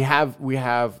true. So we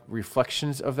have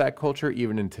reflections of that culture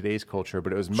even in today's culture,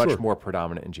 but it was much Sure. more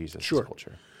predominant in Jesus' Sure.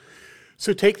 culture.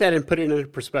 So take that and put it into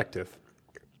perspective.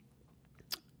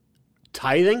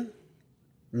 Tithing,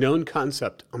 known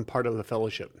concept. I'm part of the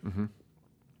fellowship.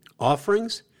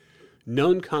 Offerings,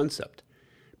 known concept,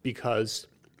 because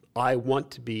I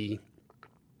want to be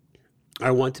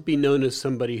known as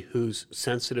somebody who's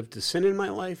sensitive to sin in my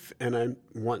life, and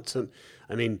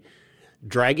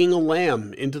dragging a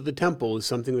lamb into the temple is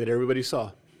something that everybody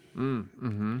saw.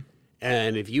 And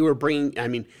if you were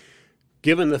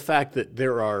given the fact that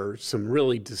there are some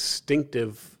really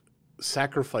distinctive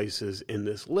sacrifices in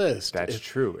this list. That's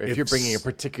true. If you're bringing a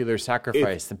particular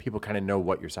sacrifice, then people kind of know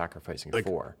what you're sacrificing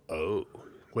for. Oh,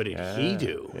 what did he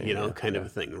do? Kind of a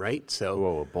thing, right? So,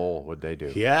 Whoa, a bowl, what'd they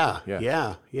do? yeah.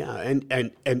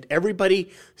 And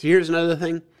everybody. So here's another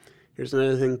thing. Here's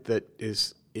another thing that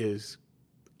is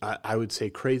I would say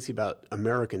crazy about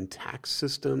American tax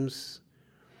systems,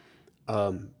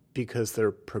 because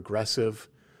they're progressive.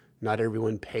 Not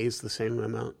everyone pays the same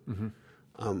amount.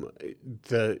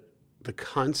 The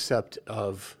concept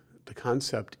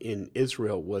in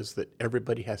Israel was that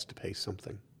everybody has to pay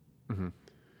something.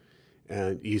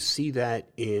 And you see that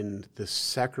in the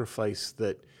sacrifice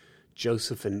that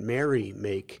Joseph and Mary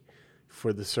make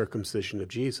for the circumcision of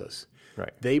Jesus.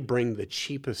 Right. They bring the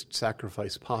cheapest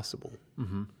sacrifice possible.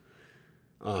 And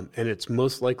it's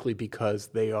most likely because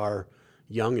they are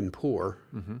young and poor,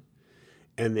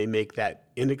 and they make that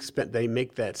they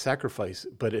make that sacrifice,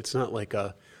 but it's not like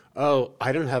I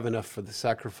don't have enough for the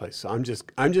sacrifice, so I'm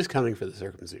just coming for the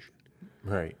circumcision.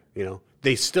 Right.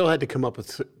 They still had to come up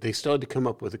with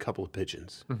a couple of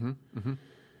pigeons,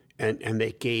 and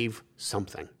they gave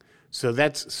something. So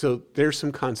there's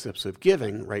some concepts of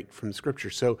giving right from Scripture.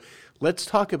 So let's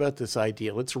talk about this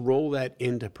idea. Let's roll that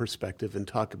into perspective and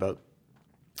talk about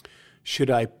should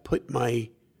I put my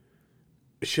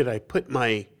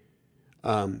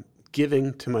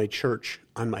giving to my church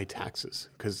on my taxes?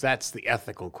 Because that's the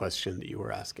ethical question that you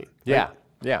were asking. Right?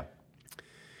 Yeah.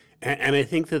 And I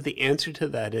think that the answer to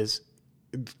that is,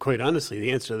 quite honestly,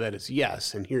 the answer to that is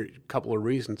yes. And here are a couple of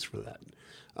reasons for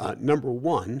that. Number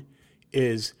one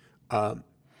is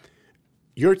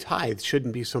your tithe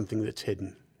shouldn't be something that's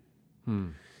hidden.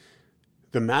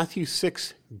 The Matthew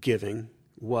 6 giving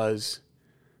was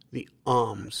the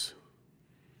alms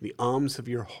of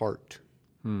your heart.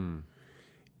 And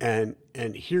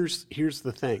here's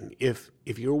the thing. If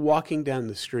you're walking down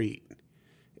the street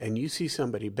and you see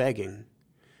somebody begging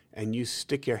and you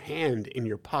stick your hand in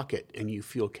your pocket and you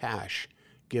feel cash,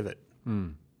 give it.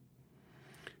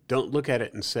 Don't look at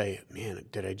it and say, man,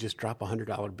 did I just drop a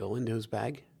 $100 bill into his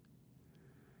bag?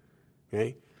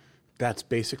 Okay? That's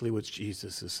basically what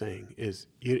Jesus is saying, is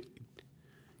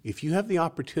if you have the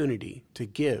opportunity to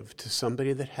give to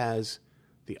somebody that has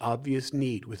the obvious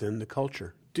need within the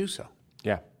culture, do so.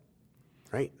 Yeah.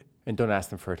 right? And don't ask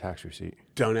them for a tax receipt.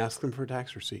 Don't ask them for a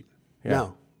tax receipt. Yeah.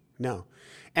 No.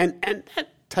 And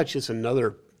that touches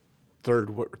another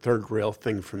third rail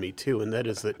thing for me too, and that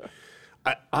is that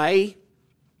I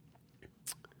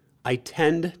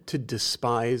tend to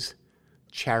despise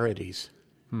charities,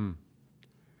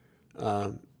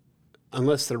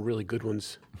 unless they're really good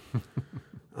ones.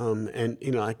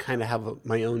 And I kind of have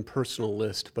my own personal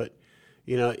list, but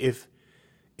if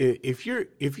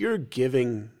you're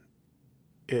giving.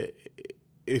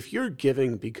 If you're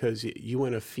giving because you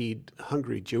want to feed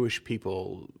hungry Jewish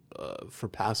people for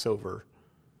Passover,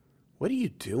 what are you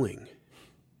doing?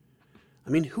 I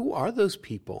mean, who are those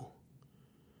people?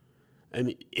 I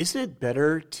mean, isn't it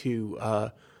better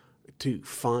to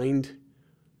find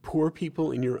poor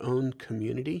people in your own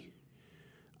community?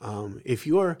 If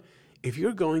you're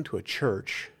going to a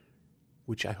church,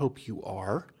 which I hope you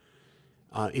are,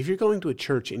 if you're going to a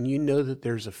church and you know that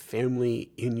there's a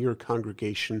family in your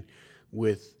congregation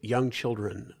with young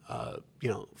children,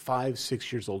 5,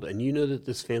 6 years old, and you know that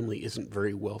this family isn't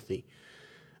very wealthy,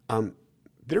 I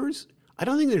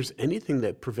don't think there's anything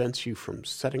that prevents you from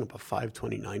setting up a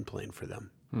 529 plan for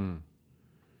them.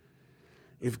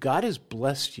 If God has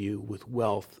blessed you with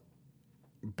wealth,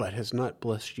 but has not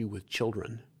blessed you with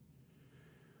children,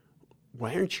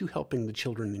 why aren't you helping the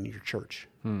children in your church?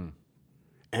 And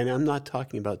I'm not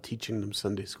talking about teaching them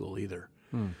Sunday school either.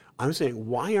 I'm saying,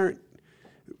 why aren't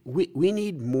we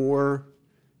need more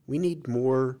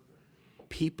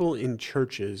people in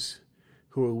churches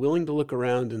who are willing to look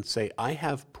around and say, I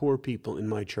have poor people in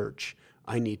my church.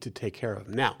 I need to take care of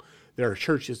them. Now, there are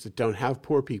churches that don't have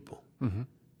poor people.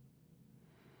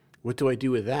 What do I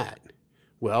do with that?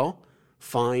 Well,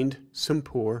 find some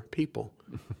poor people.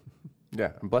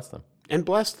 Yeah, and bless them. And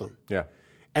bless them. Yeah.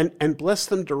 And bless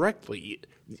them directly.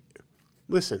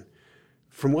 Listen,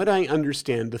 from what I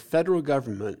understand, the federal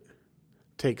government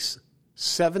takes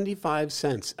 75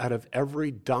 cents out of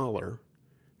every dollar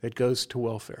that goes to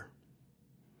welfare.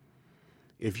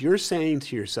 If you're saying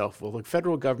to yourself, well, the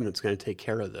federal government's going to take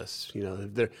care of this,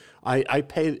 I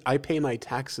pay my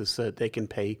taxes so that they can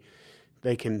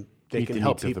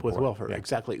help people with welfare. Yeah.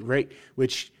 Exactly, right?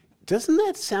 Which, doesn't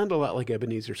that sound a lot like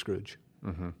Ebenezer Scrooge?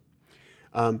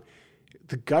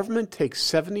 The government takes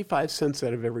 75 cents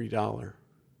out of every dollar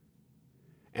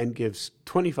and gives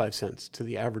 25 cents to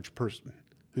the average person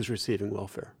who's receiving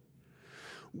welfare.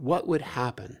 What would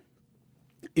happen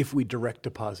if we direct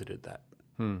deposited that?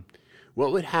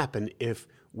 What would happen if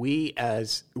we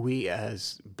as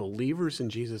believers in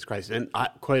Jesus Christ, and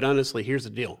quite honestly, here's the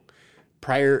deal: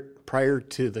 prior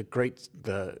to the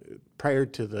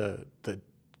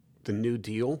New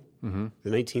Deal, the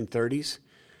 1930s.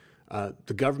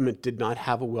 The government did not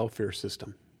have a welfare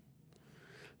system.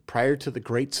 Prior to the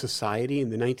Great Society in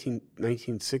the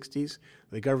 1960s,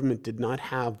 the government did not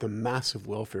have the massive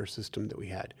welfare system that we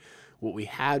had. What we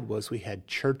had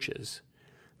churches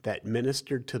that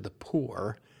ministered to the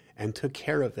poor and took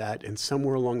care of that, and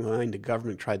somewhere along the line, the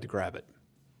government tried to grab it.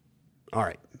 All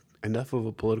right, enough of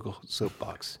a political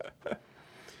soapbox.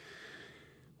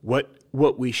 What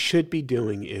we should be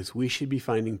doing is we should be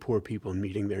finding poor people and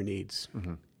meeting their needs.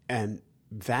 And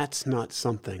that's not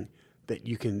something that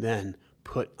you can then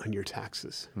put on your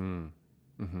taxes.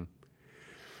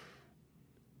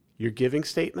 Your giving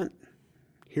statement,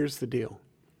 here's the deal.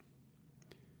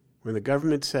 When the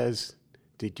government says,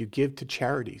 did you give to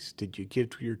charities? Did you give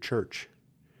to your church?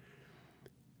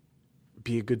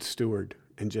 Be a good steward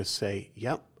and just say,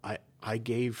 yep, I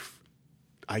gave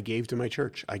to my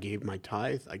church. I gave my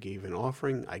tithe. I gave an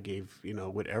offering. I gave,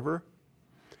 whatever.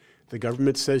 The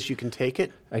government says you can take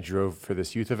it. I drove for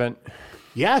this youth event.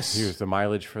 Yes. Here's the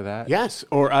mileage for that. Yes.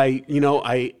 Or I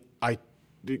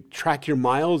track your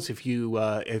miles if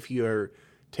you're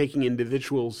taking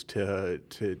individuals to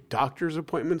doctor's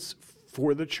appointments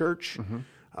for the church,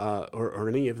 or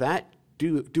any of that.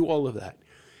 Do all of that.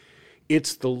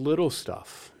 It's the little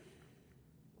stuff.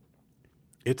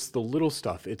 It's the little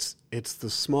stuff. It's the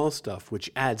small stuff which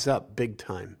adds up big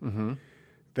time.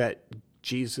 That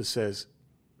Jesus says,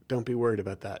 don't be worried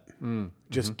about that.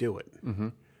 Just do it.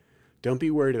 Don't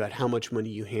be worried about how much money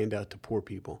you hand out to poor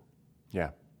people.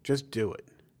 Yeah. Just do it.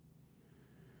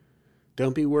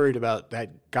 Don't be worried about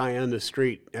that guy on the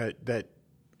street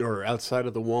or outside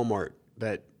of the Walmart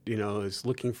that is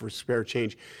looking for spare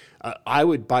change. I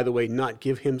would, by the way, not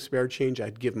give him spare change.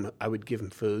 I would give him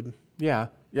food. Yeah.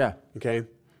 Yeah. Okay?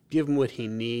 Give him what he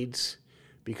needs,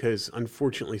 because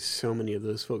unfortunately so many of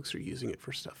those folks are using it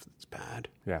for stuff that's bad.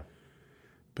 Yeah.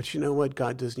 But you know what?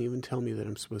 God doesn't even tell me that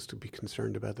I'm supposed to be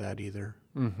concerned about that either.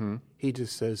 He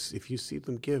just says, if you see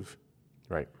them, give.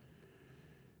 Right.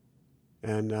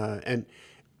 and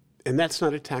that's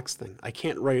not a tax thing. I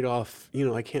can't write off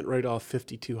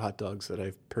 52 hot dogs that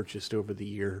I've purchased over the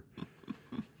year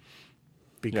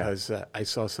because I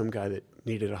saw some guy that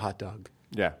needed a hot dog.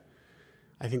 Yeah.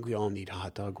 I think we all need a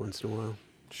hot dog once in a while.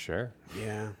 Sure.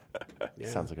 Yeah.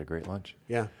 Sounds like a great lunch.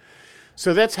 Yeah.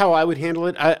 So that's how I would handle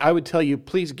it. I would tell you,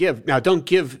 please give. Now, don't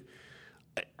give.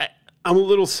 I'm a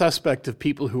little suspect of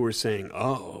people who are saying,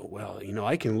 oh, well,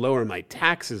 I can lower my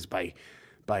taxes by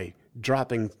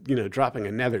dropping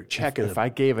another check. If I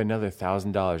gave another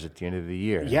 $1,000 at the end of the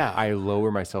year, I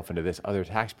lower myself into this other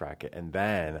tax bracket, and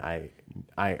then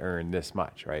I earn this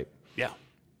much, right? Yeah.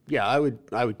 Yeah, I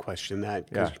would question that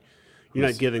because you're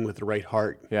not giving with the right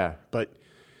heart. Yeah. But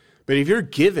if you're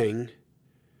giving,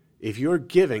 if you're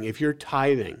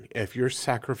tithing, if you're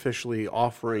sacrificially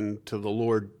offering to the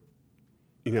Lord,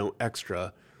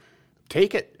 extra,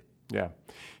 take it. Yeah.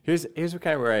 Here's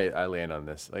kind of where I land on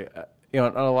this. Like,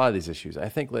 on a lot of these issues, I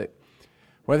think like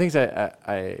one of the things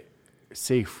I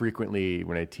say frequently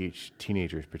when I teach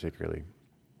teenagers particularly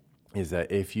is that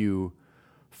if you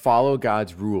follow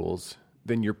God's rules,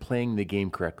 then you're playing the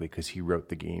game correctly because he wrote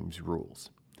the game's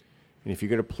rules. And if you're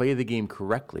going to play the game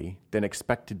correctly, then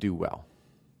expect to do well,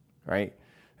 right?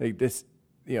 Like this,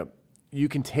 you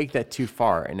can take that too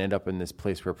far and end up in this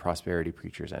place where prosperity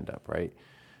preachers end up, right?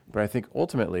 But I think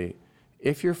ultimately,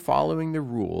 if you're following the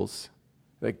rules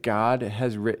that God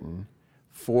has written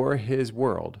for his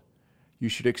world, you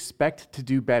should expect to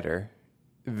do better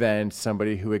than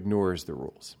somebody who ignores the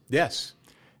rules. Yes.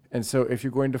 And so if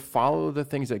you're going to follow the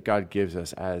things that God gives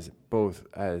us as both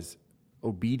as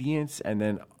obedience and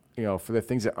then, for the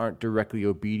things that aren't directly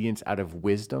obedience out of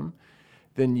wisdom,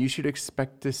 then you should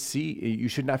expect to you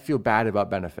should not feel bad about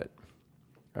benefit,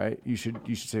 right? You should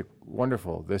say,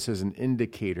 wonderful, this is an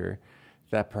indicator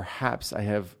that perhaps I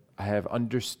have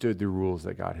understood the rules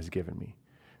that God has given me,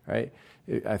 right?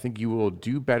 I think you will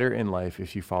do better in life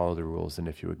if you follow the rules than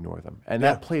if you ignore them. And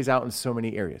that plays out in so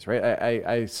many areas, right?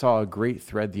 I saw a great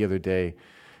thread the other day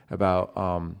about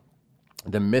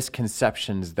the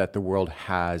misconceptions that the world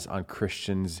has on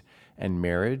Christians and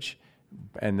marriage,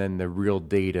 and then the real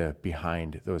data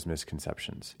behind those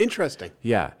misconceptions. Interesting.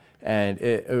 Yeah, and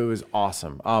it was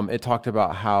awesome. It talked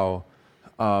about how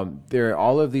there are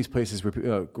all of these places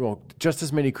where just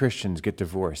as many Christians get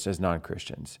divorced as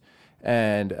non-Christians.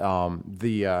 And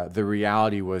the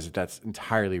reality was that's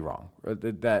entirely wrong.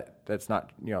 That's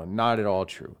not not at all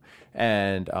true.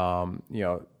 And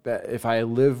that if I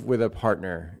live with a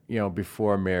partner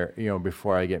before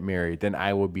I get married, then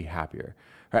I will be happier.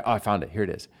 Right? Oh, I found it. Here it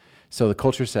is. So the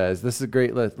culture says, this is a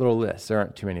great little list. There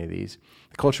aren't too many of these.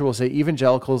 The culture will say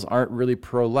evangelicals aren't really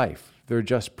pro-life. They're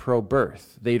just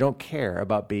pro-birth. They don't care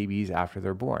about babies after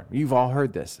they're born. You've all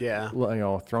heard this,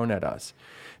 thrown at us.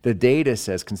 The data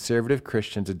says conservative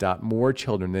Christians adopt more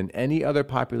children than any other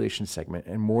population segment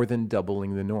and more than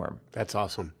doubling the norm. That's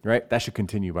awesome. Right? That should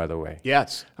continue, by the way.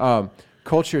 Yes.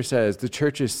 Culture says the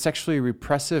church is sexually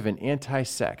repressive and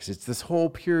anti-sex. It's this whole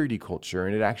purity culture,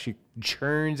 and it actually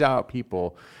churns out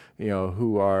people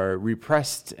who are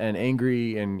repressed and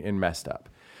angry and messed up.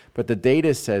 But the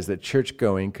data says that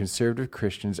church-going conservative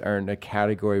Christians are in a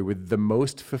category with the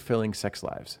most fulfilling sex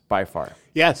lives, by far.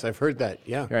 Yes, I've heard that,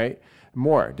 yeah. Right?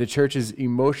 More, the church is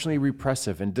emotionally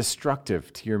repressive and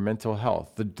destructive to your mental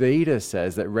health. The data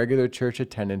says that regular church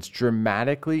attendance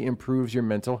dramatically improves your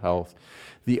mental health.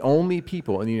 The only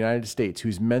people in the United States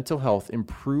whose mental health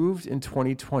improved in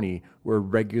 2020 were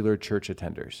regular church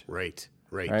attenders. Right.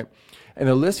 And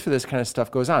the list for this kind of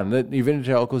stuff goes on. The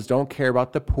evangelicals don't care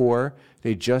about the poor.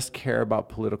 They just care about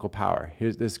political power.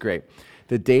 This is great.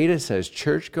 The data says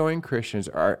church-going Christians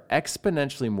are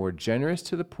exponentially more generous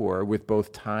to the poor with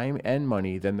both time and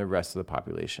money than the rest of the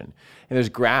population. And there's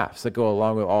graphs that go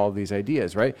along with all of these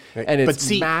ideas, right? And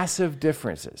it's massive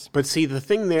differences. But see, the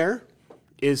thing there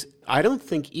is I don't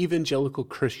think evangelical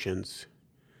Christians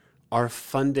are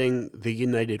funding the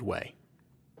United Way.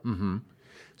 Mm-hmm.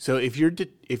 So if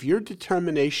your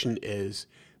determination is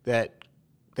that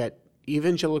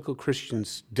evangelical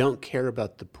Christians don't care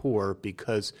about the poor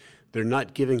because they're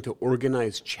not giving to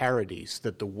organized charities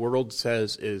that the world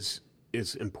says is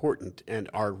important and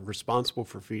are responsible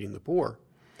for feeding the poor,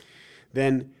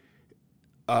 then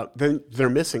they're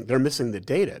missing the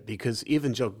data, because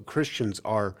evangelical Christians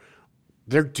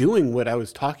they're doing what I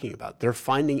was talking about. They're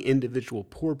finding individual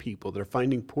poor people. They're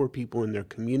finding poor people in their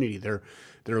community. They're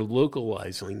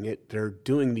localizing it. They're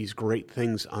doing these great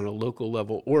things on a local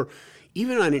level or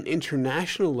even on an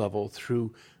international level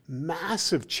through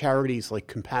massive charities like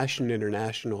Compassion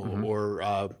International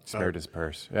or Samaritan's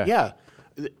Purse. Yeah,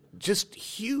 just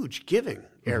huge giving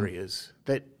areas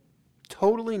that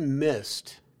totally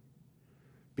missed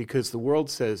because the world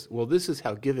says, well, this is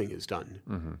how giving is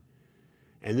done.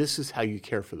 And this is how you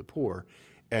care for the poor.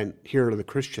 And here are the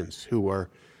Christians who are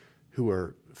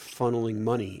funneling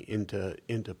money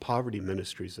into poverty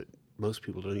ministries that most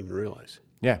people don't even realize.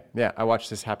 Yeah. I watched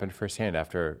this happen firsthand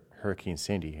after Hurricane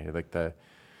Sandy. Like the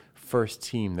first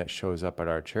team that shows up at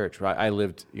our church. I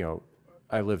lived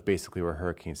basically where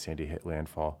Hurricane Sandy hit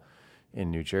landfall in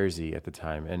New Jersey at the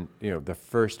time. And, the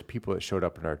first people that showed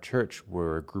up in our church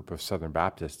were a group of Southern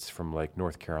Baptists from like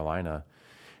North Carolina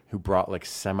who brought like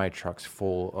semi-trucks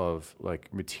full of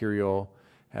like material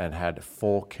and had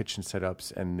full kitchen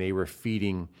setups, and they were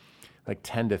feeding like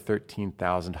 10 to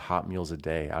 13,000 hot meals a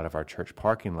day out of our church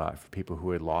parking lot for people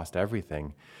who had lost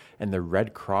everything. And the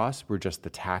Red Cross were just the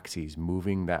taxis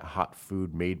moving that hot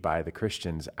food made by the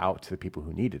Christians out to the people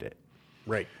who needed it.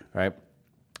 Right.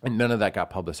 And none of that got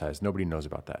publicized. Nobody knows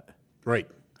about that. Right.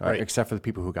 Except for the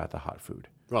people who got the hot food.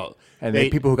 Well, and the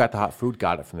people who got the hot food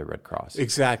got it from the Red Cross.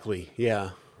 Exactly.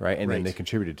 Yeah. Right. And then they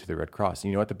contributed to the Red Cross. And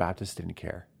you know what? The Baptists didn't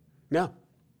care. No.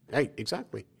 Right.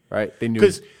 Exactly. Right. They knew.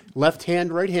 Because left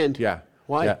hand, right hand. Yeah.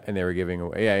 Why? Yeah. And they were giving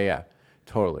away. Yeah.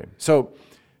 Totally. So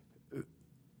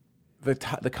the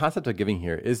concept of giving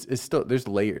here is still, there's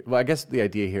layered. Well, I guess the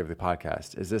idea here of the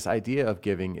podcast is this idea of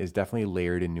giving is definitely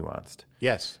layered and nuanced.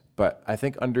 Yes. But I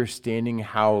think understanding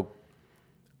how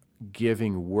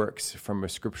giving works from a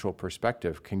scriptural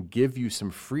perspective can give you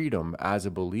some freedom as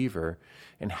a believer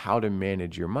in how to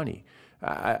manage your money.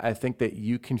 I think that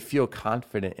you can feel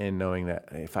confident in knowing that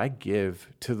if I give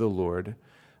to the Lord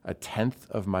 1/10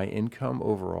 of my income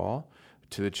overall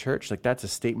to the church, like that's a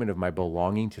statement of my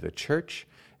belonging to the church.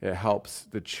 It helps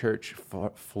the church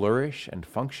flourish and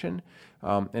function.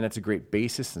 And that's a great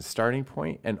basis and starting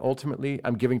point. And ultimately,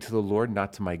 I'm giving to the Lord,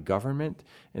 not to my government.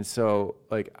 And so,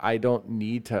 like, I don't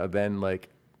need to then, like,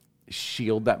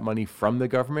 shield that money from the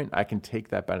government. I can take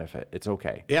that benefit. It's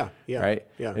okay. Yeah. Right?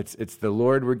 Yeah. It's the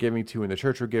Lord we're giving to and the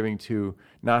church we're giving to,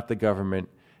 not the government.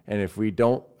 And if we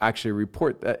don't actually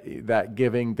report that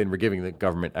giving, then we're giving the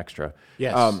government extra.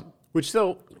 Yes. Which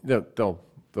they'll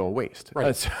waste.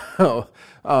 Right. So,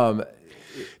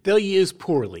 they'll use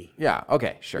poorly. Yeah.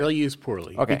 Okay. Sure. They'll use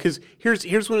poorly. Okay. Because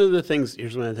here's one of the things.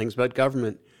 Here's one of the things about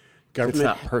government. It's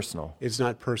not personal. It's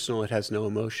not personal. It has no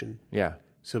emotion. Yeah.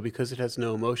 So because it has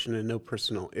no emotion and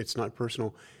it's not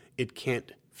personal, it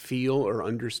can't feel or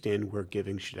understand where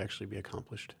giving should actually be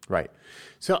accomplished. Right.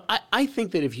 So I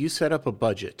think that if you set up a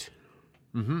budget,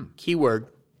 keyword,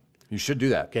 you should do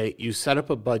that. Okay, you set up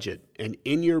a budget, and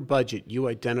in your budget, you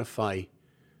identify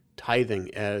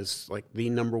tithing as like the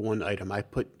number one item. I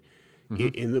put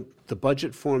in the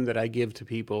budget form that I give to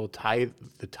people,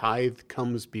 the tithe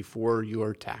comes before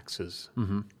your taxes.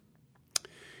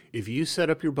 If you set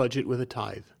up your budget with a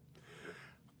tithe,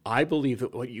 I believe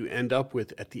that what you end up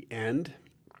with at the end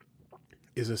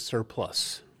is a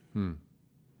surplus,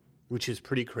 which is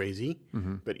pretty crazy,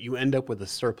 but you end up with a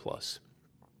surplus.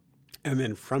 And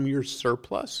then from your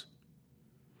surplus,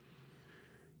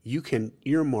 you can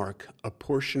earmark a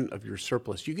portion of your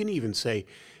surplus. You can even say,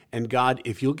 and God,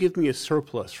 if you'll give me a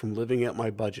surplus from living at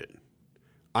my budget,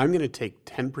 I'm going to take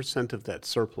 10% of that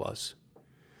surplus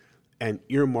and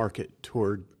earmark it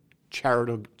toward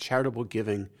charitable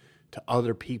giving to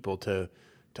other people, to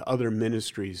other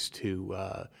ministries,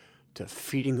 to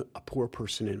feeding a poor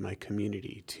person in my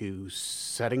community, to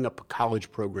setting up a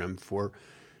college program for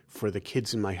the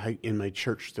kids in my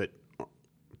church that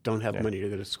don't have money to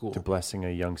go to school. To blessing a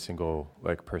young single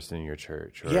person in your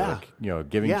church, or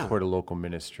giving toward a local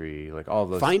ministry, like all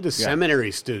those. Find a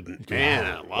seminary student,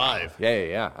 man, alive.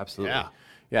 Yeah, absolutely.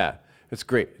 Yeah. It's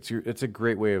great. It's a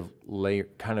great way of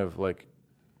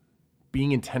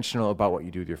being intentional about what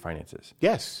you do with your finances.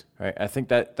 Yes. Right. I think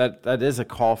that is a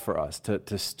call for us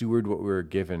to steward what we're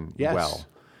given well.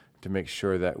 To make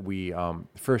sure that we,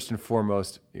 first and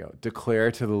foremost,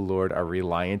 declare to the Lord our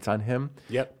reliance on Him.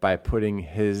 Yep. By putting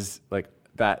His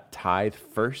that tithe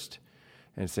first,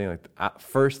 and saying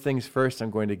first things first,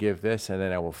 I'm going to give this, and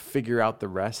then I will figure out the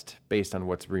rest based on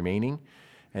what's remaining.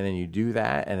 And then you do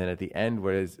that, and then at the end,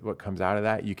 what comes out of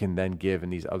that, you can then give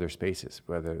in these other spaces,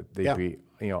 whether they be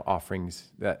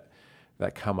offerings that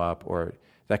come up, or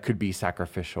that could be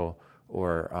sacrificial,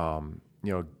 or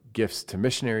gifts to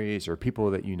missionaries or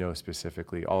people that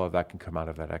specifically. All of that can come out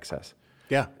of that excess.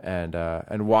 Yeah.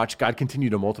 And watch God continue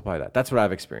to multiply that. That's what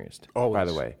I've experienced. Always. By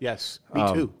the way. Yes,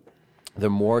 me too. The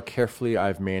more carefully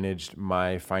I've managed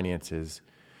my finances,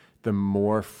 the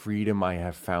more freedom I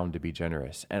have found to be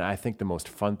generous. And I think the most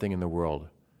fun thing in the world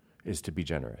is to be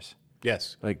generous.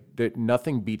 Yes.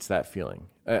 Nothing beats that feeling.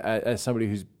 As somebody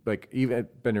who's even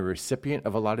been a recipient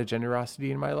of a lot of generosity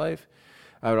in my life,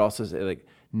 I would also say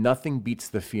nothing beats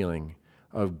the feeling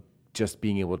of just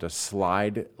being able to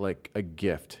slide like a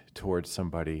gift towards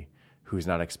somebody who's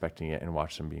not expecting it and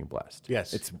watch them being blessed.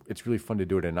 Yes. It's really fun to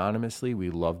do it anonymously. We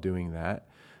love doing that.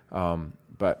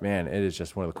 But man, it is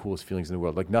just one of the coolest feelings in the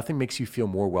world. Like nothing makes you feel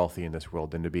more wealthy in this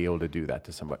world than to be able to do that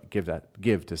to somebody,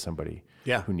 give to somebody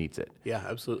who needs it. Yeah,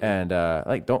 absolutely. And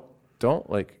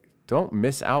don't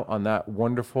miss out on that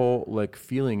wonderful like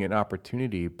feeling and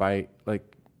opportunity by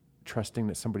like trusting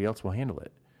that somebody else will handle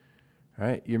it. All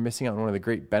right? You're missing out on one of the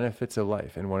great benefits of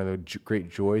life and one of the great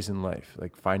joys in life,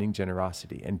 like finding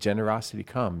generosity. And generosity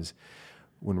comes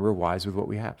when we're wise with what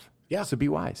we have. Yeah. So be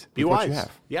wise. Be with wise. what you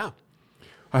have. Yeah.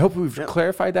 I hope we've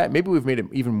clarified that. Maybe we've made it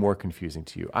even more confusing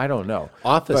to you. I don't know.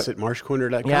 Office at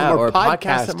marshcorner.com or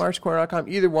podcast at marshcorner.com.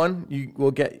 Either one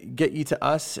will get you to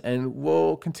us, and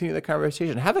we'll continue the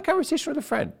conversation. Have a conversation with a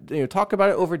friend. Talk about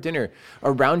it over dinner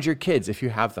around your kids if you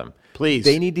have them. Please.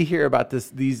 They need to hear about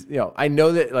this. I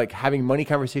know that like having money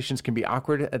conversations can be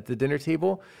awkward at the dinner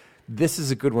table. This is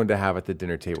a good one to have at the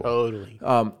dinner table. Totally.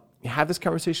 Have this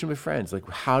conversation with friends. Like,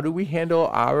 how do we handle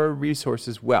our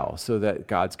resources well so that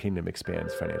God's kingdom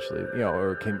expands financially?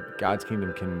 God's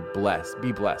kingdom can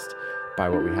be blessed by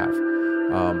what we have.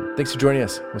 Thanks for joining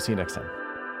us. We'll see you next time.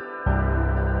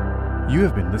 You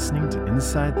have been listening to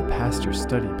Inside the Pastor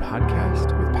Study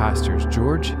podcast with Pastors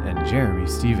George and Jeremy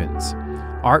Stevens.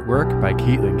 Artwork by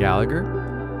Caitlin Gallagher,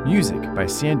 music by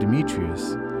Sam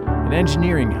Demetrius, and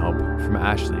engineering help from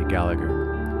Ashley Gallagher.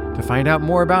 To find out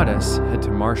more about us, head to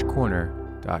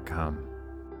marshcorner.com.